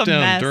write both stuff a down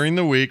mess. during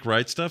the week.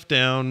 Write stuff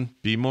down.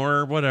 Be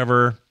more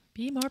whatever.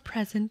 Be more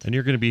present. And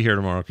you're going to be here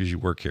tomorrow because you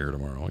work here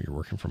tomorrow. You're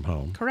working from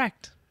home.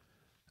 Correct.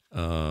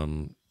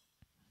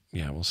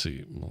 yeah, we'll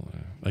see.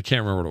 I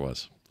can't remember what it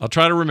was. I'll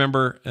try to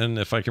remember, and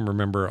if I can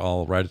remember,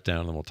 I'll write it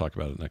down, and we'll talk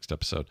about it next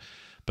episode.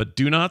 But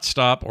do not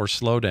stop or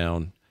slow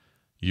down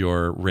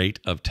your rate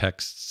of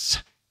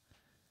texts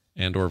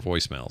and or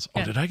voicemails.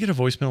 Yeah. Oh, did I get a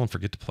voicemail and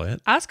forget to play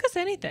it? Ask us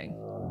anything.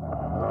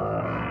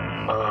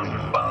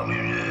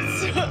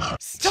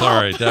 Stop.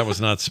 Sorry, that was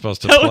not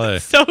supposed to That play.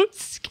 was so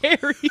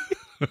scary.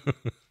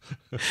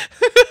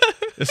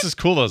 This is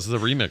cool, though. This is the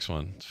remix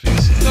one.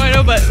 No, I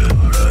know, but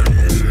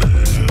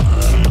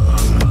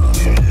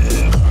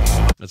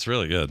It's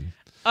really good.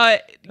 you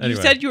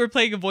Anyway. said you were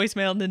playing a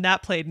voicemail and then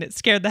that played and it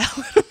scared the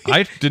hell out of me.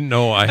 I didn't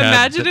know I had.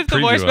 Imagine if the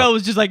preview voicemail up.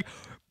 was just like,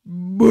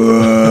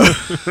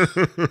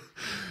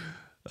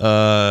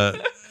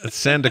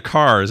 It's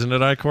Sandakar, isn't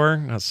it,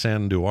 Icor? Not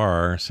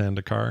Sanduar.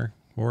 Sandakar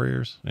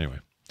Warriors. Anyway.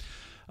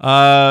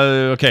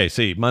 Okay,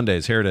 see,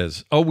 Mondays. Here it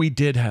is. Oh, we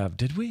did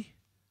we?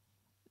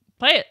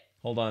 play it.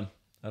 Hold on.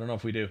 I don't know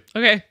if we do.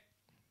 Okay.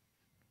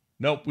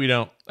 Nope, we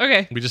don't.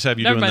 Okay. We just have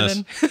you Never doing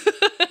mind this. then.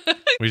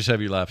 We just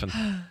have you laughing.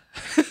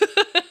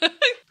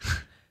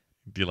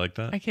 Do you like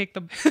that? I kicked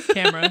the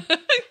camera.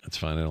 That's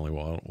fine. It only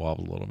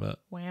wobbled a little bit.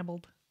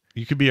 Wabbled.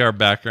 You could be our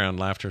background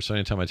laughter. So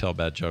anytime I tell a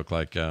bad joke,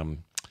 like,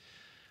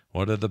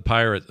 what did the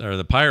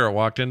pirate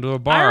walked into a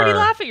bar? I already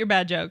laugh at your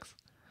bad jokes.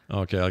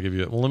 Okay, I'll give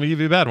you. Well, let me give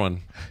you a bad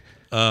one.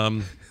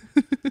 Oh,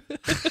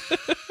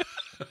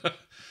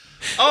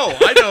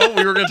 I know.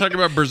 We were going to talk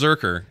about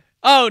Berserker.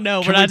 Oh,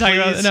 no, Can we're not we talking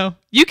about please? it. No.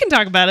 You can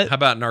talk about it. How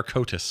about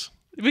Narcotis?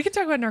 We can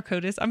talk about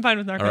Narcotis. I'm fine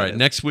with Narcotis. All right,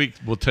 next week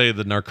we'll tell you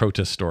the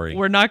Narcotis story.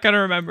 We're not going to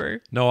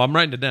remember. No, I'm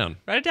writing it down.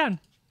 Write it down.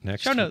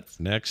 Next Show notes.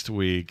 Next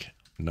week,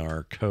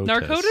 Narcotis.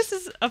 Narcotis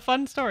is a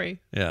fun story.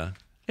 Yeah.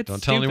 It's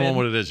Don't tell anyone stupid.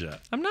 what it is yet.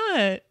 I'm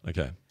not.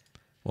 Okay.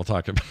 We'll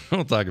talk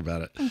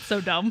about it. It's so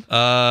dumb.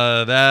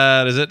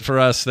 That is it for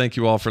us. Thank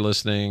you all for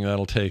listening.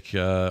 That'll take. You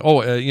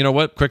know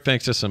what? Quick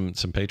thanks to some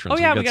patrons. Oh,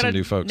 yeah. we We got got some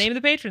new to folks. name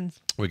the patrons.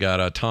 We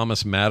got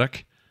Thomas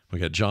Maddock. We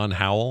got John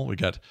Howell. We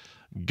got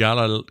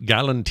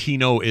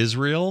Galantino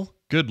Israel.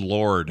 Good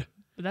Lord.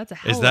 That's a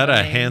hell Is that of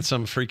a name.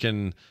 handsome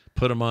freaking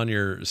put him on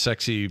your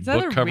sexy Is that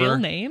book a cover? real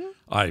name?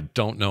 I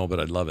don't know, but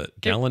I love it.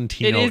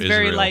 Galantino It is Israel.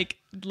 very like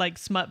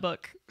smut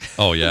book.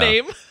 Oh yeah.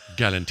 name.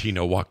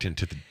 Galantino walked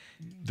into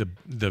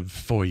the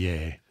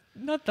foyer.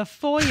 Not the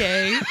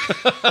foyer.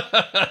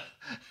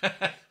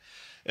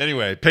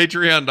 Anyway,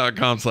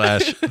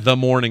 patreon.com/the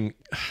morning.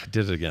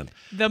 Did it again.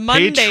 The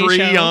Monday Show.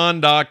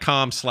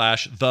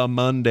 Patreon.com/the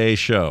Monday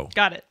Show.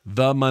 Got it.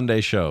 The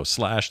Monday Show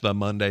 /the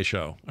Monday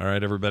Show. All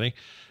right, everybody.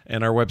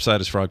 And our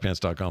website is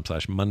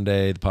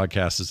frogpants.com/Monday. The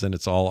podcast is in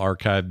its all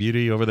archive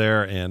beauty over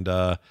there, and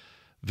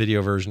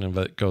video version of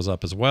it goes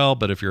up as well.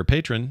 But if you're a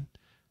patron,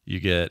 you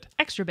get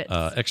Extra bits.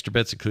 extra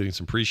bits, including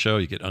some pre-show.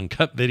 You get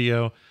uncut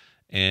video,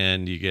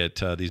 and you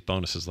get these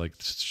bonuses like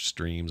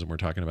streams. And we're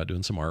talking about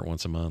doing some art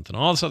once a month and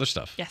all this other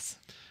stuff. Yes.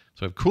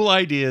 So we have cool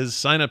ideas.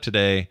 Sign up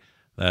today.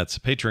 That's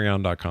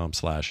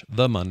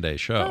patreon.com/the Monday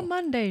Show. The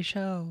Monday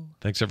Show.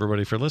 Thanks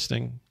everybody for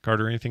listening.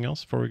 Carter, anything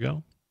else before we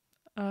go?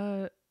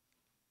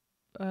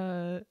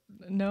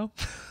 No.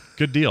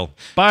 Good deal.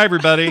 Bye,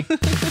 everybody.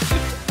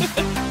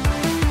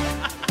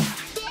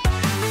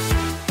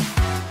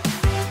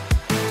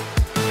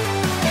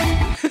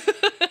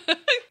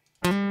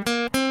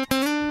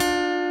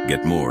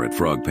 Get more at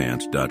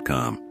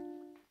frogpants.com.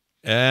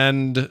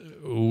 And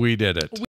we did it.